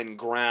 common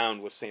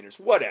ground with Sanders.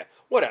 What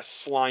a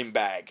slime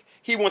bag.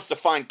 He wants to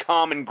find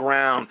common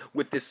ground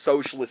with this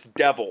socialist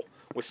devil,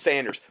 with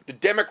Sanders. The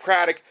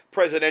Democratic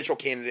presidential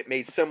candidate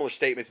made similar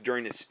statements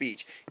during his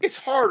speech. It's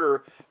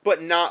harder,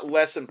 but not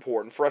less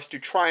important, for us to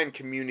try and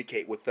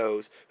communicate with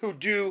those who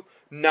do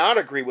not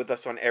agree with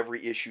us on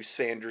every issue,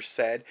 Sanders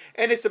said.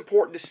 And it's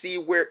important to see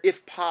where,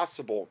 if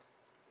possible,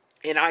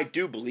 and I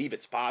do believe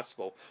it's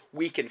possible,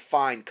 we can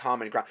find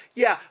common ground.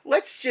 Yeah,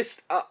 let's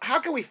just, how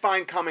can we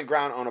find common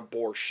ground on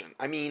abortion?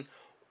 I mean,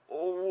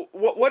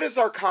 what is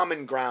our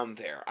common ground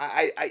there?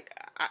 I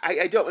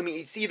don't,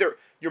 it's either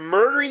you're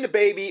murdering the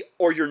baby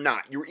or you're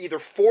not. You're either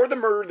for the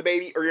murder of the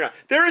baby or you're not.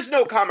 There is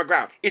no common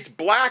ground. It's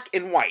black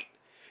and white.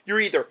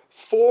 You're either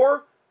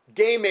for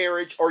gay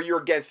marriage or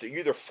you're against it.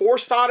 You're either for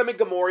Sodom and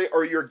Gomorrah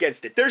or you're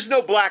against it. There's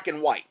no black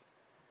and white.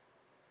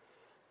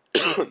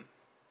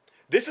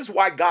 This is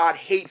why God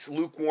hates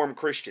lukewarm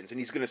Christians, and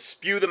he's going to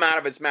spew them out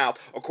of his mouth,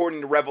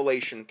 according to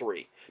Revelation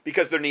 3.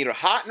 Because they're neither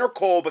hot nor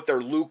cold, but they're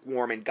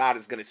lukewarm, and God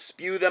is going to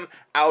spew them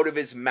out of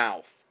his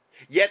mouth.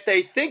 Yet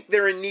they think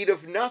they're in need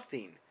of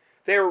nothing.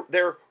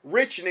 They're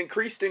rich and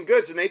increased in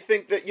goods, and they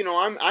think that,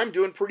 I'm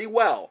doing pretty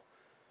well.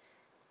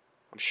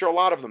 I'm sure a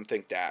lot of them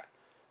think that.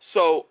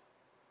 So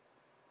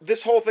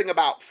this whole thing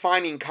about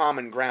finding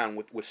common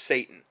ground with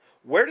Satan,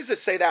 where does it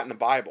say that in the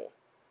Bible?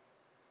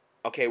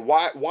 Okay,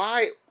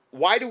 why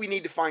do we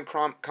need to find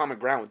common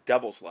ground with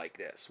devils like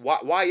this?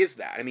 Why is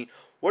that? I mean,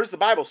 what does the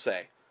Bible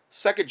say?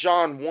 2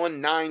 John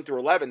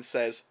 1:9-11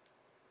 says,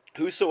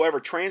 "Whosoever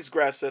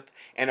transgresseth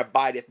and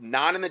abideth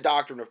not in the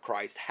doctrine of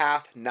Christ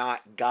hath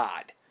not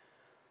God."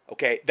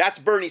 Okay, that's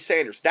Bernie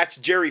Sanders. That's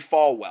Jerry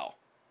Falwell.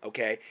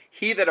 Okay,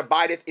 "He that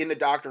abideth in the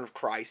doctrine of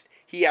Christ,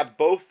 he hath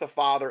both the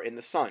Father and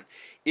the Son.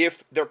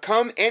 If there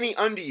come any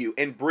unto you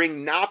and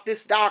bring not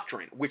this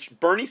doctrine," which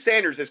Bernie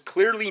Sanders is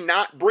clearly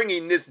not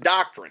bringing this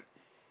doctrine,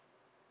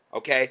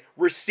 okay,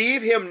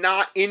 "receive him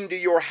not into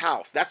your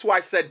house." That's why I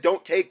said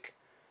don't take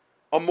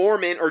a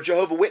Mormon or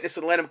Jehovah's Witness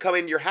and let him come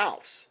into your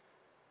house.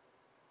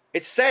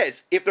 It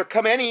says, if there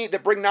come any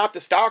that bring not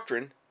this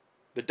doctrine,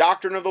 the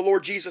doctrine of the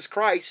Lord Jesus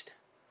Christ,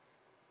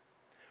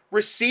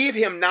 "receive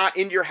him not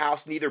into your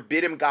house, neither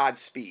bid him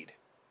Godspeed.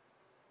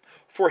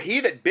 For he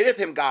that biddeth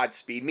him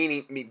Godspeed,"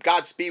 meaning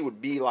Godspeed would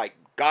be like,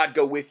 God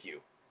go with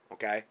you,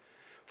 okay?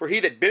 "For he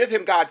that biddeth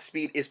him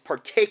Godspeed is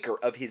partaker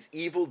of his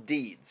evil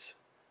deeds."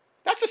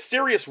 That's a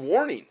serious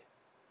warning.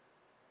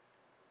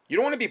 You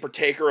don't want to be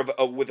partaker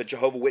with a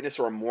Jehovah's Witness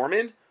or a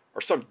Mormon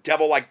or some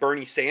devil like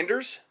Bernie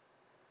Sanders.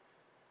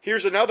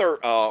 Here's another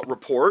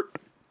report.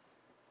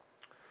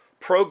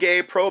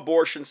 Pro-gay,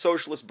 pro-abortion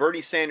socialist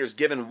Bernie Sanders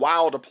given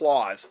wild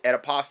applause at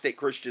Apostate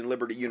Christian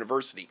Liberty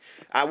University.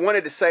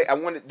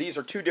 These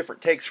are two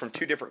different takes from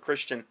two different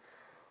Christian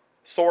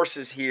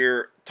sources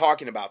here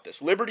talking about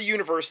this. Liberty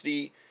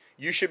University,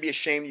 you should be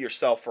ashamed of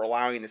yourself for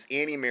allowing this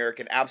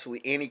anti-American,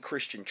 absolutely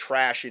anti-Christian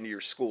trash into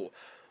your school.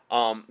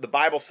 The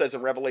Bible says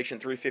in Revelation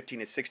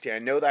 3:15-16, "I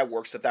know thy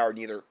works, that thou art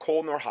neither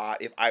cold nor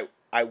hot. If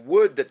I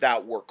would that thou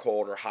wert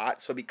cold or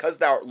hot. So because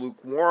thou art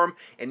lukewarm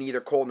and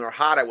neither cold nor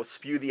hot, I will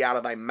spew thee out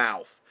of thy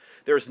mouth."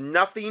 There's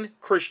nothing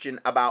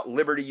Christian about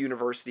Liberty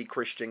University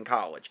Christian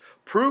College.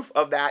 Proof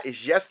of that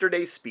is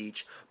yesterday's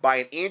speech by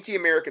an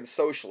anti-American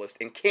socialist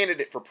and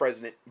candidate for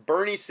president,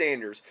 Bernie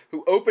Sanders,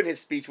 who opened his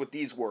speech with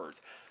these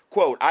words,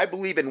 quote, "I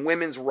believe in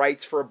women's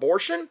rights for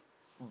abortion."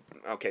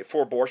 Okay,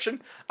 for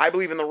abortion. "I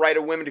believe in the right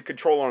of women to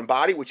control their own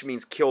body," which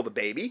means kill the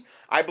baby.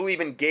 "I believe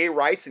in gay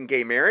rights and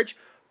gay marriage.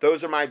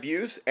 Those are my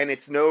views, and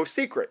it's no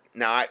secret."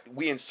 Now,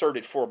 we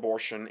inserted for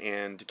abortion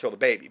and to kill the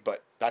baby,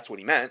 but that's what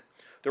he meant.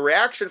 The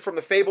reaction from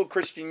the fabled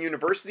Christian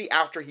University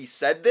after he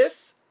said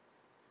this?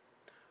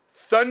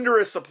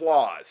 Thunderous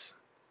applause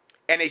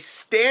and a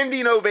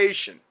standing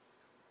ovation.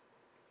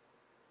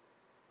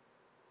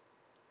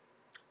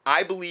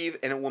 "I believe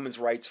in a woman's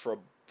rights for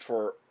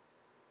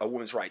a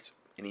woman's rights,"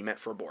 and he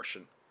meant for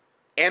abortion,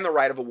 "and the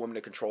right of a woman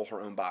to control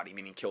her own body,"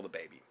 meaning kill the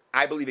baby.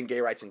 "I believe in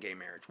gay rights and gay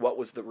marriage." What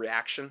was the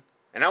reaction?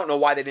 And I don't know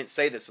why they didn't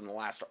say this in the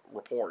last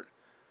report.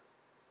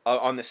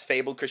 On this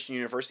fabled Christian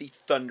University,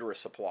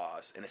 thunderous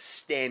applause and a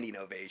standing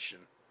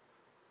ovation.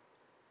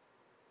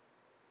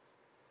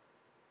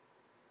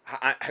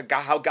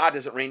 How God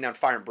doesn't rain down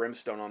fire and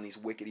brimstone on these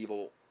wicked,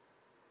 evil,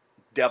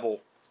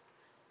 devil,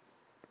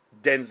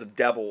 dens of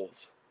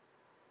devils,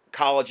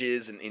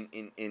 colleges and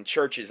in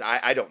churches.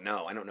 I don't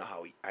know. I don't know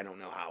how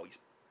he's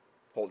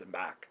holding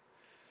back.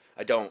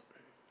 I don't.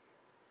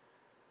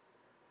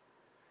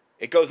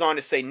 It goes on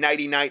to say,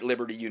 "Nighty night,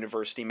 Liberty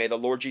University. May the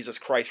Lord Jesus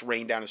Christ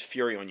rain down his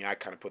fury on you." I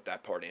kind of put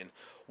that part in.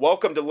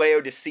 "Welcome to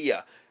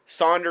Laodicea."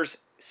 Sanders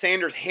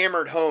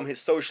hammered home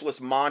his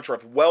socialist mantra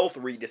of wealth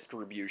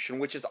redistribution,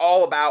 which is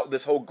all about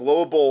this whole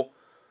global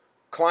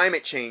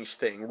climate change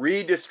thing.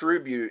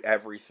 Redistribute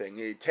everything.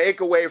 You take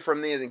away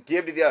from these and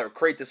give to the other.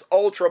 Create this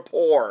ultra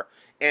poor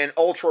and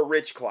ultra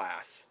rich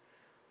class.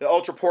 The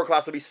ultra poor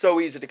class will be so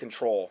easy to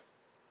control.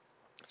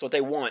 That's what they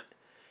want.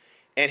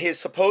 And his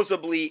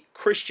supposedly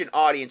Christian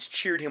audience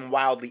cheered him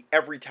wildly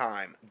every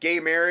time. Gay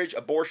marriage,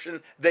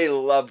 abortion, they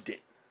loved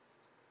it.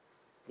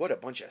 What a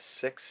bunch of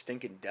sick,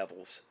 stinking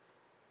devils.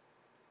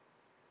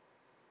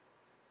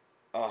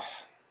 Oh,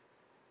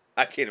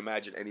 I can't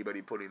imagine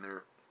anybody putting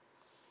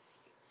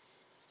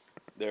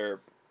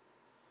their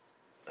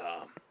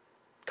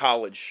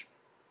college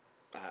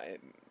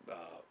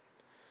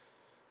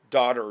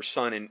daughter or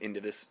son into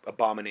this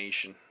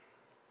abomination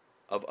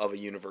of a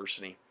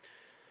university.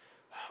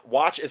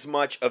 Watch as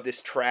much of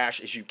this trash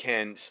as you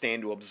can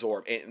stand to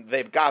absorb. And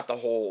they've got the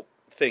whole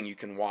thing you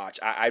can watch.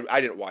 I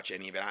didn't watch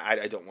any of it.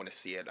 I don't want to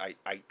see it.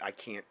 I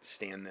can't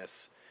stand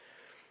this.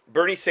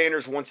 Bernie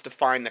Sanders wants to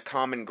find the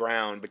common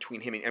ground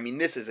between him and... I mean,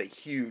 this is a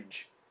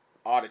huge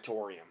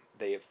auditorium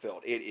they have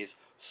filled. It is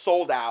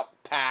sold out,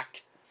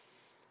 packed.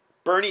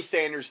 Bernie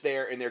Sanders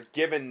there, and they're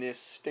giving this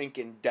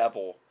stinking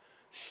devil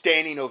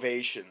standing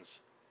ovations.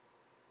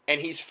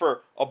 And he's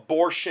for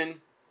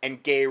abortion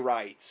and gay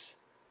rights.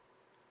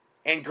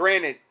 And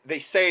granted, they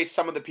say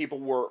some of the people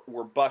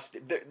were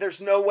busted.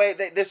 There's no way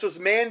this was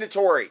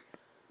mandatory.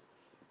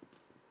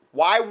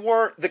 Why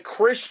weren't the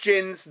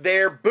Christians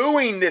there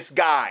booing this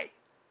guy?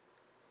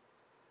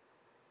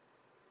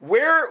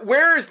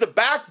 Where is the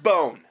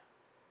backbone?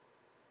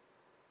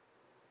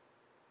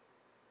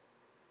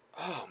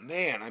 Oh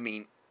man, I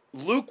mean,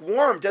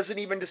 lukewarm doesn't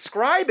even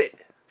describe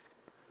it.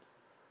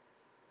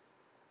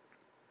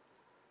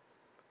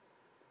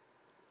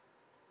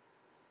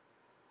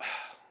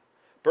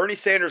 Bernie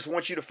Sanders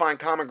wants you to find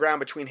common ground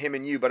between him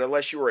and you, but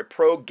unless you are a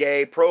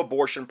pro-gay,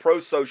 pro-abortion,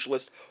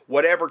 pro-socialist,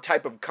 whatever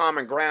type of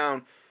common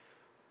ground,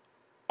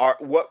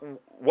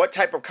 what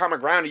type of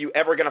common ground are you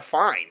ever going to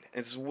find?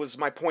 This was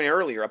my point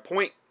earlier.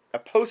 A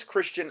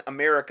post-Christian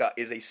America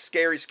is a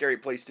scary, scary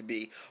place to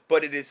be,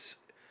 but it is,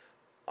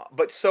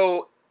 but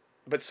so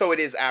it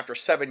is after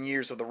 7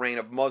 years of the reign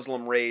of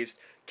Muslim-raised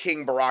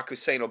King Barack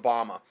Hussein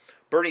Obama.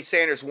 Bernie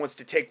Sanders wants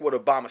to take what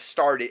Obama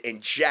started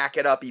and jack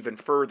it up even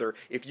further,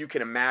 if you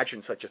can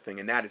imagine such a thing,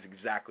 and that is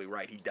exactly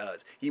right. He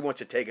does. He wants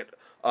to take it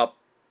up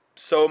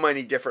so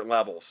many different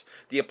levels.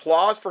 The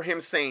applause for him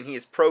saying he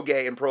is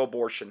pro-gay and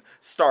pro-abortion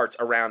starts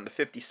around the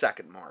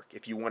 50-second mark,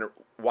 if you want to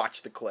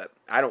watch the clip.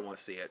 I don't want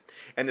to see it.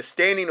 And the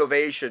standing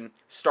ovation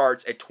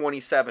starts at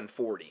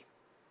 27:40.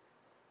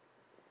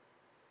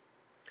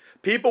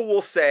 People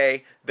will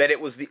say that it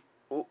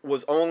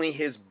was only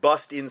his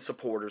bust-in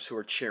supporters who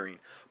are cheering.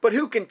 But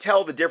who can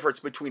tell the difference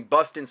between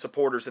bust-in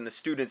supporters and the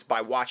students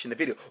by watching the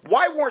video?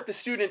 Why weren't the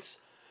students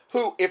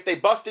who, if they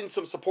bust in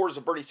some supporters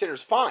of Bernie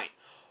Sanders, fine.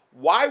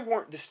 Why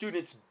weren't the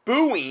students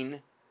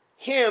booing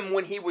him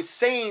when he was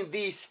saying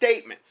these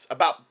statements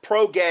about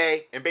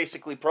pro-gay and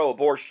basically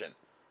pro-abortion?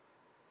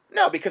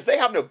 No, because they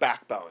have no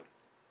backbone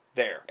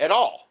there at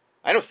all.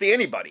 I don't see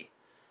anybody.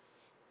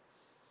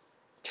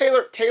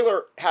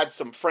 Taylor had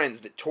some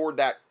friends that toured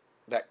that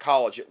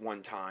college at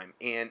one time,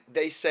 and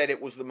they said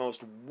it was the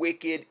most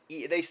wicked.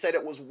 They said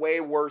it was way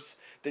worse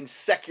than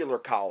secular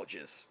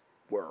colleges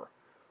were,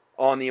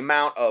 on the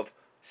amount of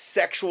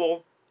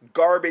sexual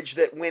garbage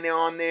that went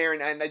on there,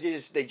 and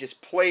they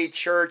just play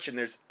church, and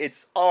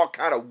it's all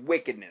kind of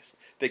wickedness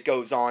that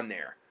goes on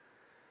there.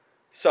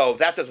 So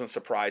that doesn't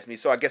surprise me.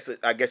 So I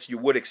guess you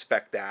would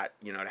expect that,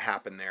 to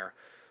happen there.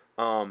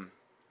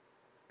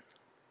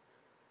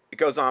 It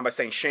goes on by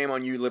saying, shame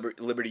on you,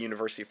 Liberty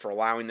University, for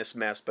allowing this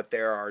mess, but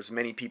there are as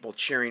many people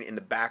cheering in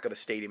the back of the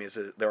stadium as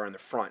there are in the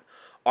front.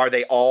 Are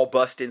they all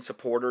bust-in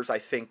supporters? I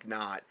think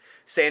not.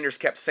 Sanders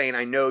kept saying,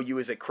 I know you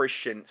as a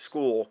Christian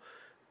school.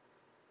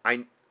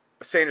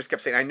 Sanders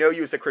kept saying, I know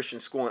you as a Christian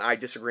school, and I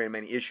disagree on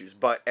many issues.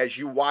 But as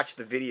you watch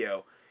the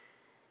video,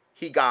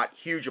 he got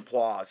huge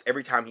applause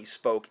every time he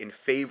spoke in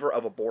favor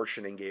of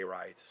abortion and gay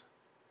rights.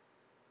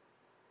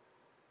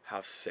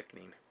 How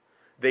sickening.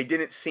 There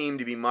didn't seem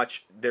to be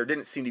much,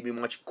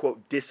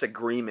 quote,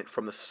 disagreement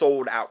from the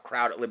sold out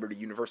crowd at Liberty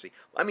University.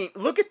 I mean,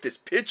 look at this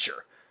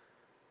picture.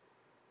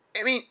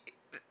 I mean,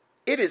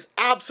 it is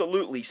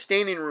absolutely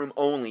standing room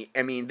only.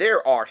 I mean,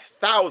 there are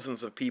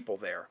thousands of people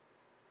there.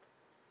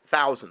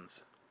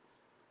 Thousands.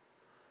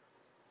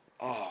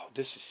 Oh,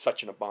 this is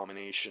such an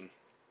abomination.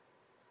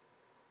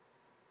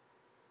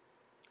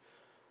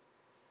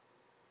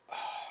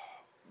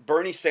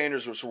 Bernie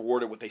Sanders was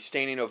rewarded with a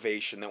standing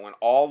ovation that went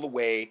all the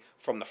way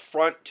from the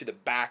front to the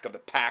back of the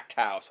packed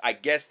house. I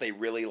guess they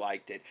really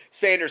liked it.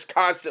 Sanders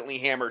constantly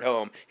hammered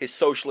home his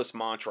socialist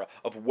mantra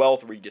of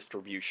wealth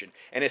redistribution,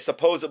 and his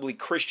supposedly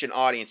Christian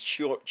audience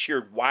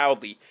cheered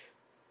wildly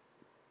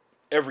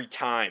every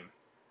time.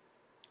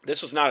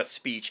 This was not a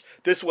speech.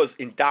 This was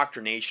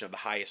indoctrination of the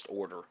highest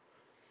order.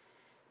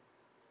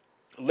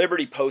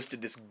 Liberty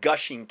posted this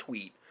gushing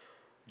tweet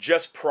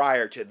just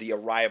prior to the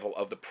arrival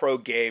of the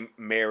pro-gay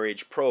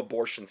marriage,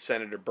 pro-abortion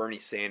Senator Bernie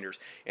Sanders.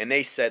 And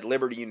they said,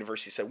 Liberty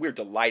University said, we're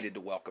delighted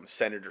to welcome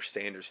Senator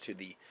Sanders to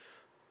the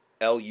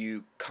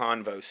LU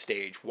Convo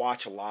stage.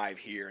 Watch live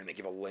here, and they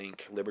give a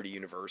link, Liberty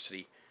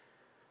University.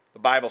 The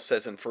Bible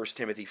says in 1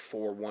 Timothy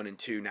 4, 1 and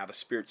 2, now the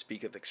Spirit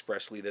speaketh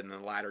expressly that in the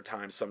latter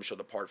times some shall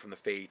depart from the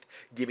faith,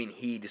 giving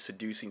heed to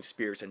seducing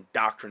spirits and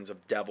doctrines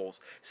of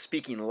devils,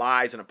 speaking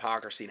lies and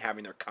hypocrisy, and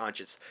having their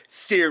conscience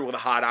seared with a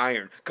hot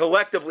iron.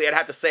 Collectively, I'd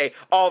have to say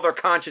all their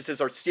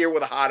consciences are seared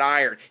with a hot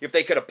iron if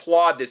they could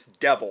applaud this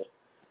devil.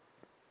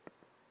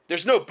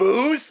 There's no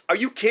booze? Are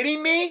you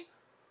kidding me?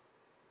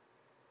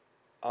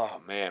 Oh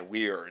man,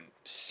 we are in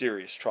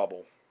serious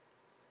trouble.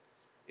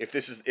 If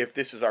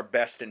this is our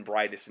best and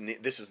brightest, and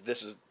this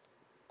is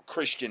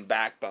Christian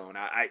backbone,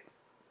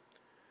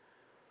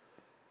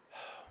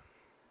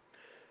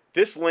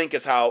 this link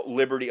is how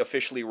Liberty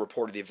officially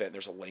reported the event.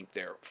 There's a link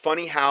there.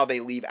 Funny how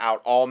they leave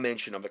out all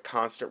mention of the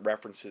constant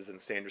references in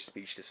Sanders'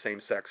 speech to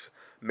same-sex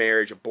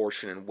marriage,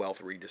 abortion, and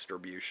wealth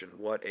redistribution.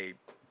 What a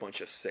bunch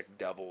of sick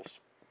devils.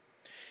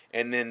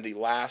 And then the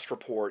last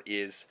report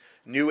is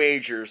New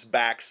Agers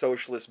back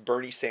socialist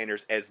Bernie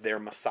Sanders as their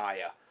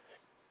messiah.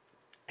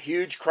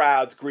 Huge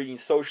crowds greeting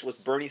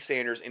socialist Bernie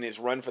Sanders in his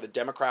run for the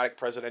Democratic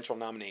presidential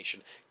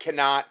nomination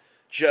cannot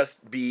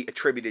just be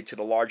attributed to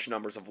the large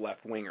numbers of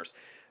left-wingers.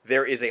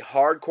 There is a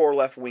hardcore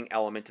left-wing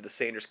element to the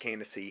Sanders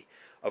candidacy,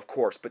 of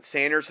course, but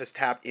Sanders has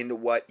tapped into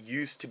what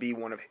used to be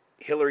one of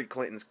Hillary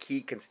Clinton's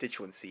key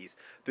constituencies,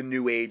 the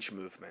New Age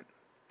movement.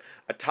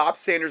 A top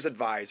Sanders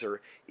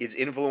advisor is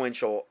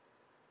influential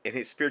and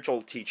his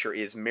spiritual teacher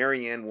is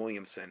Marianne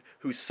Williamson,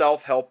 whose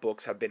self-help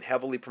books have been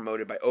heavily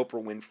promoted by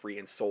Oprah Winfrey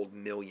and sold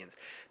millions.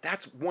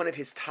 That's one of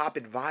his top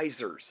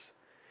advisors.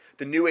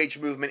 The New Age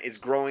movement is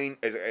growing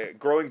as a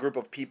growing group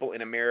of people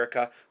in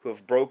America who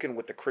have broken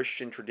with the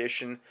Christian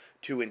tradition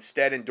to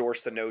instead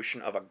endorse the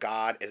notion of a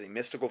God as a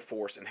mystical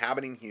force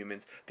inhabiting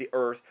humans, the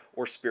earth,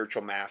 or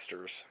spiritual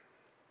masters.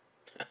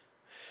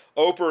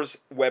 Oprah's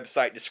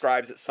website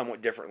describes it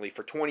somewhat differently.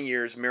 For 20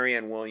 years,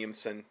 Marianne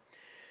Williamson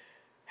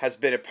has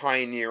been a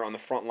pioneer on the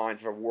front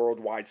lines of a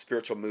worldwide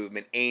spiritual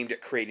movement aimed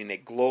at creating a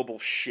global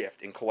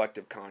shift in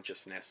collective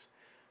consciousness,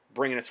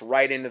 bringing us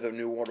right into the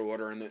New World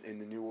Order and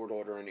the New World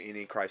Order and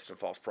any Christ and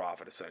false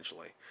prophet,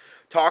 essentially.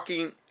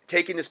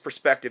 Taking this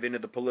perspective into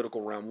the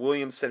political realm,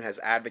 Williamson has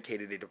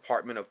advocated a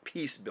Department of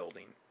Peace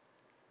building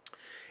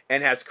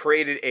and has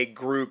created a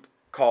group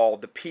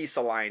called the Peace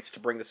Alliance to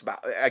bring this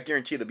about. I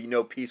guarantee there'll be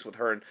no peace with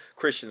her and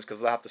Christians because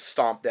they'll have to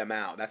stomp them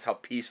out. That's how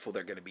peaceful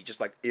they're going to be, just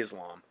like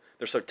Islam.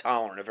 They're so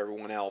tolerant of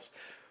everyone else.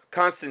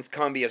 Constance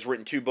Cumby has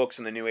written 2 books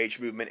in the New Age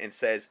movement and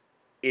says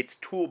its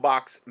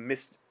toolbox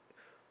is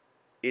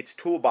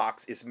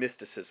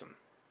mysticism,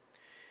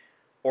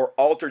 or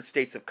altered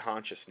states of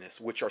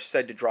consciousness, which are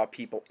said to draw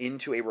people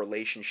into a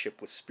relationship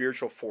with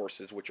spiritual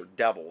forces, which are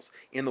devils,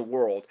 in the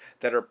world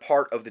that are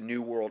part of the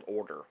New World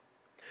Order.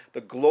 The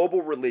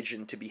global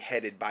religion to be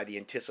headed by the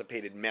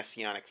anticipated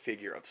messianic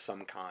figure of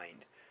some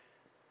kind.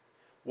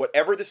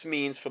 Whatever this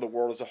means for the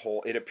world as a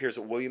whole, it appears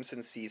that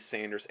Williamson sees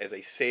Sanders as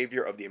a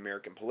savior of the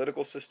American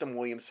political system.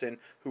 Williamson,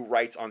 who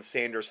writes on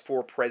Sanders'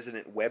 For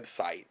President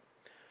website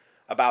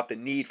about the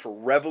need for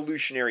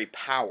revolutionary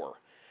power,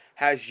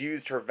 has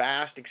used her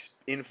vast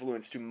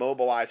influence to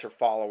mobilize her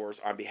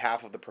followers on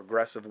behalf of the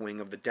progressive wing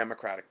of the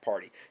Democratic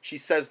Party. She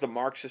says the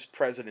Marxist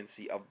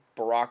presidency of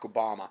Barack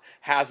Obama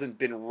hasn't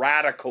been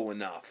radical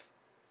enough,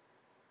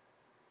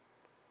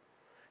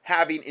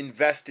 having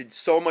invested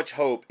so much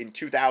hope in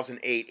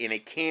 2008 in a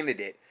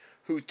candidate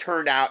who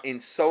turned out in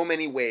so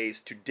many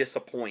ways to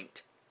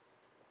disappoint.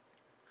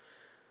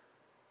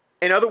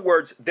 In other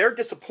words, they're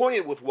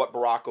disappointed with what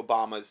Barack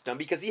Obama has done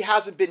because he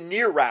hasn't been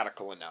near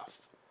radical enough.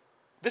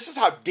 This is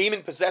how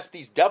demon-possessed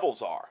these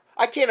devils are.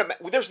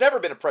 There's never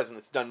been a president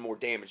that's done more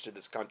damage to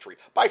this country,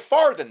 by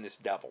far, than this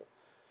devil.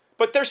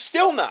 But they're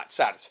still not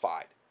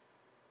satisfied.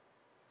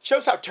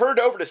 Shows how turned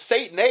over to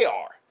Satan they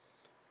are.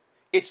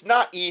 It's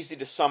not easy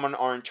to summon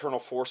our internal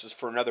forces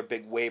for another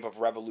big wave of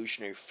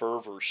revolutionary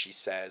fervor, she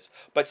says.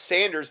 But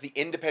Sanders, the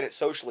independent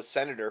socialist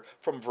senator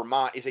from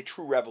Vermont, is a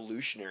true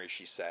revolutionary,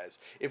 she says.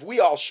 If we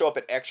all show up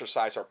and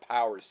exercise our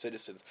power as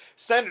citizens,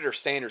 Senator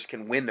Sanders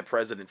can win the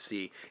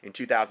presidency in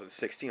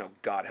 2016. Oh,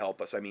 God help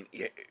us. I mean,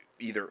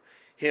 either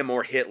him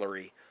or Hitler.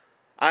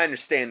 I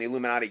understand the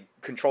Illuminati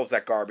controls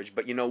that garbage,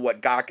 but you know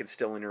what? God can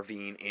still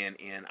intervene,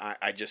 and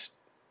I just,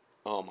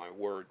 oh my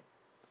word.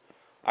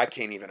 I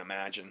can't even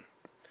imagine.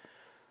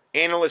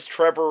 Analyst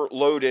Trevor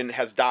Loden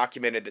has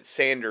documented that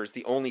Sanders,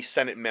 the only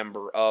Senate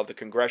member of the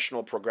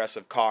Congressional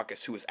Progressive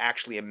Caucus who is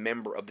actually a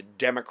member of the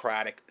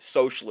Democratic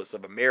Socialists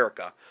of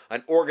America,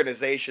 an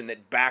organization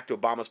that backed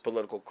Obama's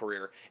political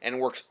career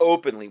and works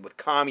openly with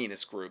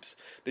communist groups.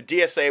 The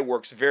DSA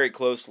works very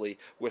closely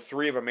with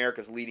 3 of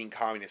America's leading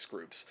communist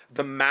groups.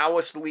 The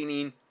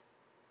Maoist-leaning,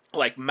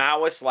 like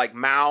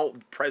Mao,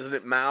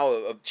 President Mao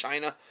of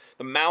China,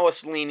 the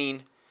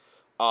Maoist-leaning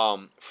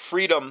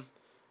Freedom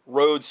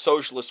Road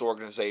Socialist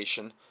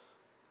Organization,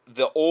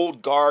 the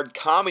Old Guard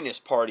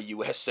Communist Party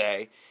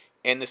USA,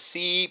 and the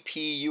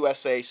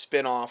CPUSA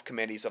spin-off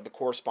committees of the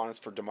Correspondence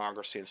for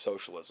Democracy and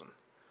Socialism.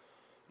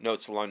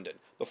 Notes London.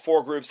 The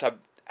 4 groups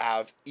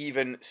have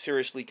even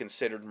seriously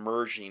considered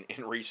merging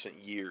in recent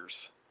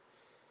years.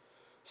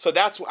 So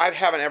I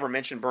haven't ever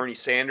mentioned Bernie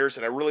Sanders,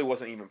 and I really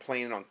wasn't even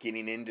planning on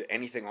getting into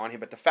anything on him,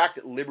 but the fact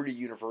that Liberty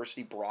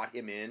University brought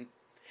him in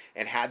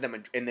and had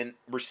them and then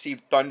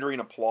received thundering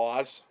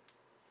applause.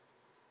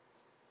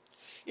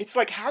 It's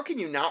like, how can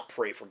you not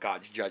pray for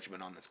God's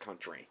judgment on this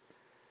country?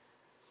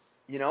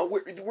 You know,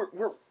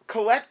 we're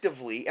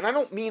collectively, and I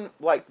don't mean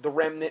like the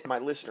remnant, my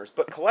listeners,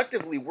 but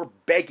collectively we're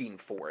begging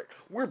for it.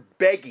 We're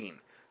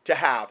begging to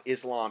have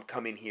Islam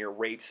come in here,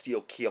 rape,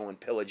 steal, kill, and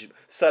pillage,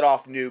 set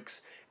off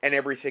nukes, and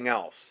everything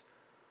else.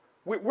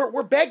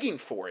 We're begging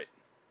for it.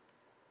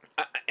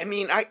 I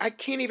mean, I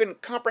can't even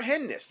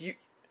comprehend this.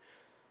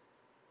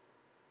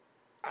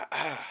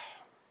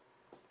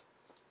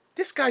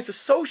 This guy's a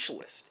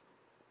socialist.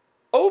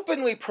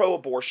 Openly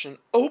pro-abortion,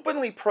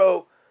 openly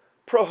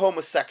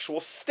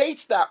pro-homosexual,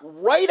 states that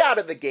right out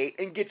of the gate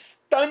and gets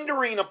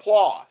thundering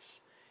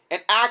applause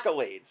and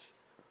accolades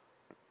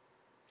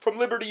from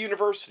Liberty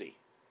University.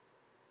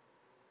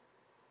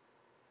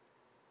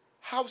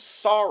 How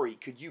sorry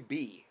could you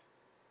be?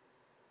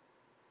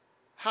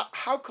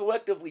 How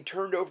collectively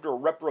turned over to a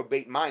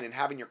reprobate mind and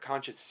having your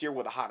conscience seared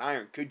with a hot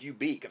iron could you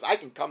be? Because I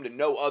can come to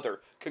no other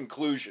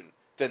conclusion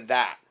than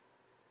that.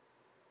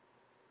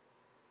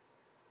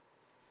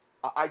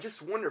 I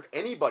just wonder if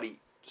anybody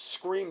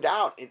screamed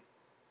out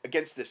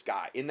against this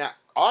guy in that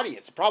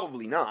audience.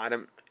 Probably not.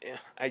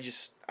 I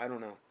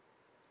don't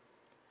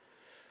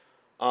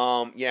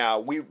know. Yeah,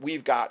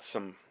 we've got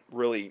some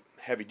really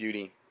heavy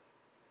duty,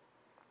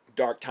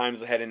 dark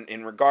times ahead.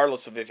 And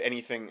regardless of if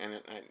anything,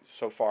 and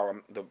so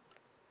far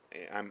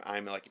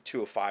I'm like at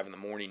 2:05 in the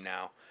morning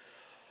now.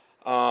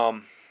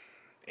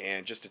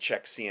 And just to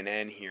check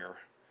CNN here,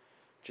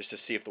 just to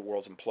see if the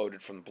world's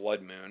imploded from the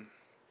blood moon.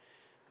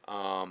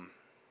 I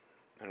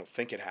don't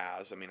think it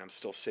has. I mean, I'm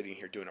still sitting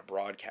here doing a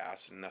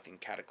broadcast and nothing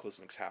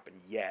cataclysmic's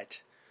happened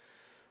yet.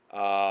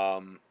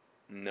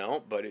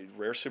 No, but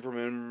rare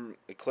supermoon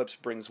eclipse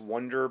brings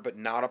wonder, but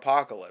not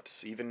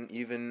apocalypse. Even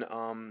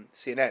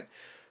CNN.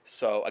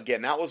 So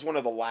again, that was one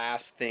of the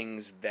last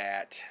things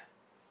that,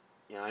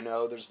 I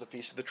know there's the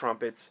Feast of the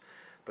Trumpets,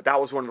 but that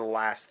was one of the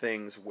last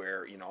things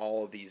where,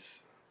 all of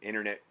these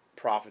internet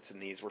prophets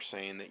and these were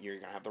saying that you're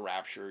gonna have the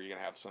rapture, you're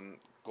gonna have some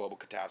global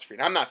catastrophe.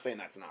 And I'm not saying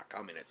that's not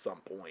coming at some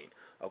point,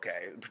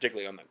 okay,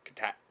 particularly on the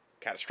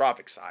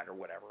catastrophic side or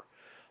whatever.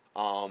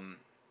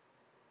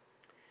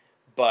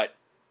 But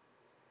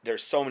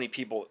there's so many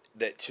people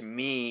that to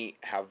me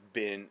have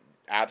been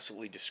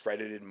absolutely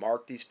discredited.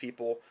 Mark these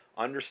people.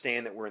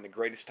 Understand that we're in the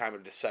greatest time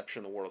of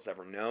deception the world has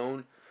ever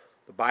known.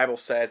 The Bible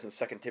says in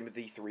 2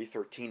 Timothy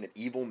 3:13 that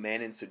evil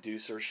men and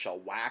seducers shall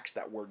wax.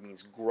 That word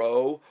means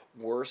grow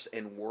worse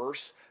and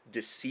worse,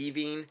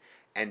 deceiving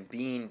and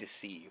being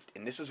deceived.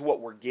 And this is what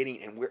we're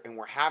getting, and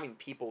we're having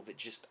people that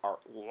just are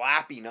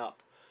lapping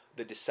up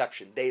the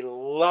deception. They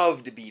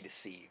love to be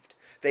deceived.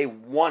 They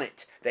want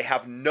it. They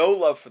have no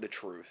love for the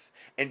truth.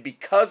 And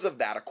because of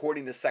that,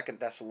 according to 2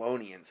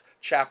 Thessalonians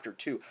chapter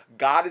 2,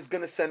 God is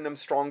going to send them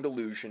strong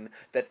delusion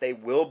that they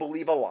will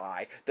believe a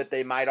lie, that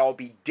they might all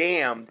be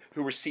damned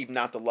who received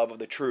not the love of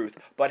the truth,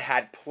 but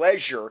had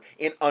pleasure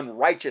in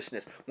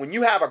unrighteousness. When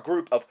you have a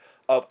group of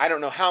I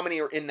don't know how many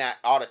are in that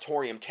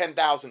auditorium,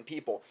 10,000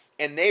 people,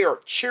 and they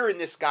are cheering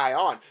this guy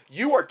on,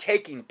 you are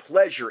taking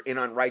pleasure in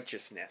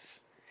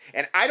unrighteousness.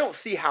 And I don't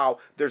see how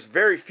there's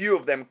very few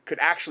of them could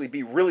actually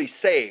be really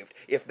saved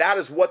if that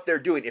is what they're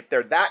doing, if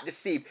they're that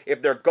deceived,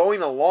 if they're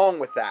going along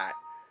with that.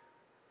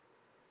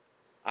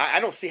 I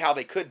don't see how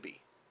they could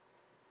be.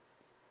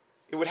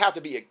 It would have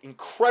to be an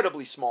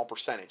incredibly small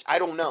percentage. I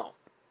don't know.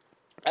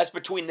 That's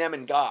between them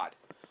and God.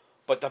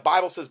 But the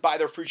Bible says, by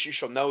their fruits you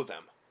shall know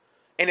them.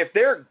 And if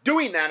they're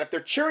doing that, if they're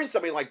cheering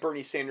somebody like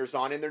Bernie Sanders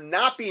on and they're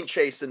not being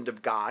chastened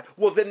of God,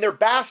 well, then they're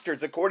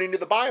bastards according to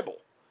the Bible.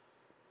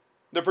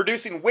 They're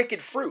producing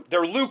wicked fruit.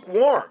 They're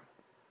lukewarm.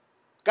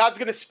 God's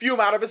going to spew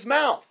them out of his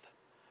mouth.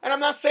 And I'm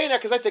not saying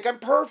that because I think I'm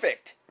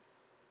perfect.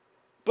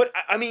 But,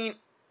 I mean,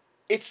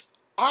 it's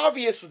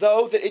obvious,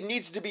 though, that it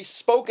needs to be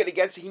spoken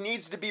against. He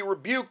needs to be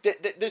rebuked.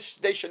 That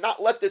they should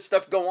not let this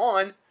stuff go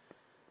on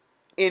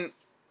in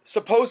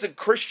supposed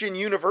Christian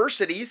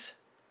universities.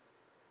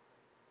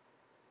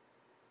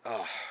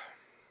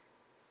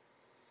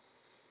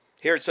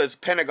 Here it says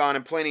Pentagon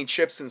implanting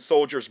chips in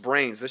soldiers'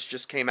 brains. This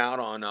just came out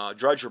on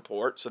Drudge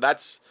Report, so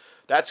that's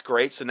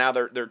great. So now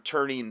they're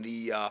turning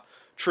the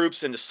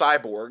troops into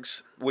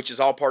cyborgs, which is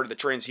all part of the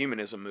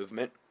transhumanism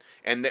movement.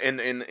 And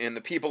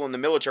the people in the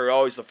military are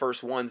always the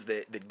first ones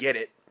that get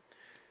it,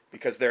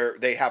 because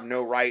they have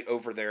no right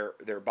over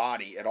their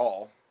body at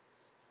all.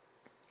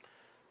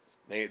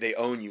 They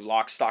own you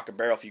lock, stock, and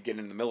barrel if you get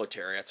into the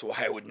military. That's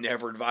why I would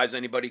never advise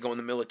anybody go in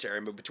the military.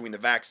 But between the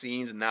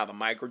vaccines and now the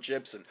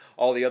microchips and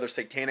all the other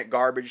satanic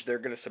garbage they're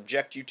going to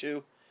subject you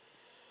to.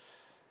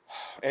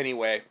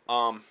 Anyway,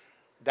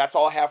 that's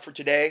all I have for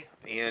today.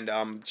 And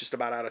I'm just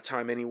about out of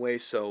time anyway.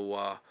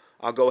 So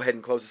I'll go ahead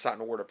and close this out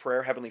in a word of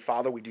prayer. Heavenly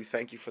Father, we do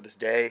thank you for this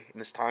day and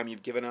this time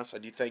you've given us. I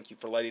do thank you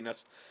for letting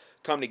us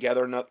come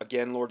together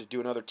again, Lord, to do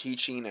another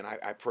teaching. And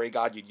I pray,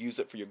 God, you'd use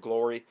it for your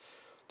glory.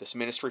 This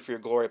ministry for your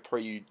glory. I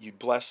pray you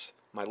bless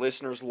my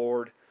listeners,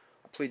 Lord.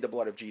 I plead the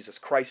blood of Jesus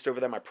Christ over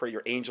them. I pray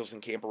your angels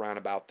encamp around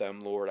about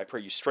them, Lord. I pray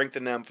you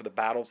strengthen them for the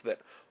battles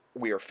that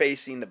we are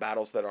facing, the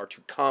battles that are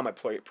to come. I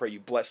pray you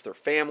bless their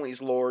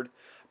families, Lord.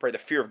 I pray the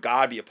fear of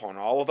God be upon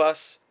all of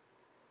us,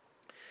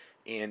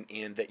 and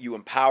that you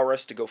empower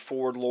us to go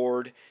forward,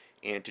 Lord,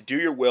 and to do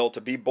your will,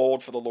 to be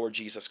bold for the Lord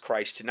Jesus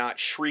Christ, to not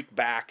shriek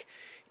back,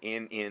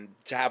 and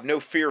to have no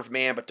fear of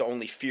man, but to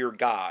only fear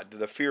God.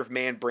 The fear of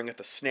man bringeth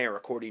a snare,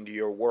 according to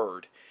your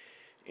word.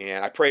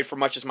 And I pray for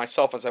much as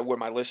myself as I would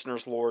my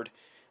listeners, Lord.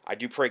 I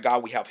do pray,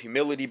 God, we have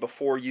humility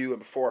before you and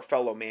before our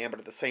fellow man, but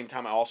at the same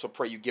time, I also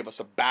pray you give us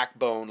a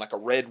backbone like a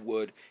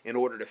redwood in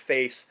order to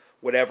face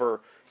whatever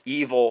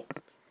evil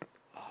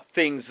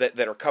things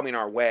that are coming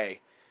our way,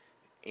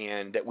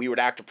 and that we would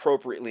act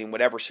appropriately in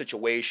whatever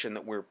situation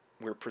that we're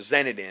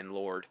presented in,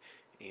 Lord.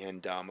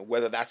 And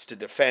whether that's to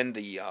defend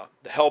the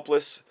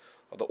helpless,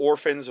 or the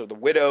orphans, or the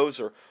widows,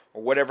 or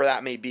whatever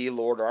that may be,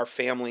 Lord, or our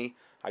family,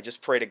 I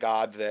just pray to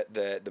God that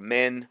the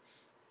men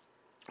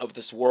of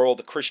this world,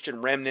 the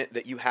Christian remnant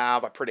that you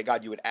have, I pray to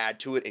God you would add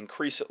to it,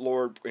 increase it,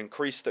 Lord,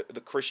 increase the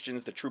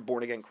Christians, the true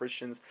born-again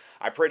Christians.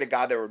 I pray to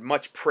God that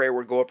much prayer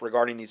would go up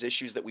regarding these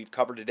issues that we've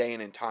covered today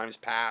and in times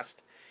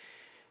past.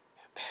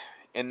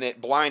 And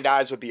that blind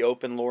eyes would be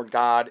open, Lord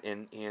God,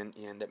 and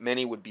that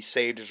many would be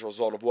saved as a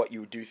result of what you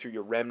would do through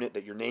your remnant,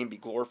 that your name be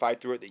glorified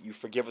through it, that you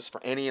forgive us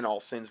for any and all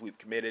sins we've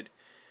committed.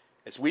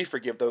 as we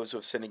forgive those who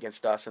have sinned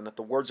against us, and that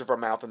the words of our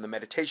mouth and the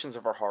meditations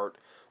of our heart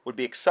would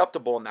be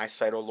acceptable in thy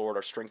sight, O Lord,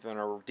 our strength and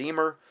our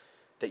Redeemer,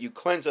 that you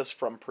cleanse us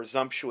from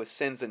presumptuous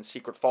sins and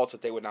secret faults,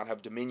 that they would not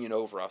have dominion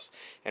over us.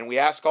 And we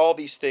ask all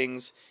these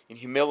things in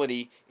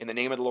humility, in the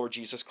name of the Lord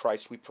Jesus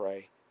Christ, we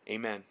pray.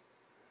 Amen.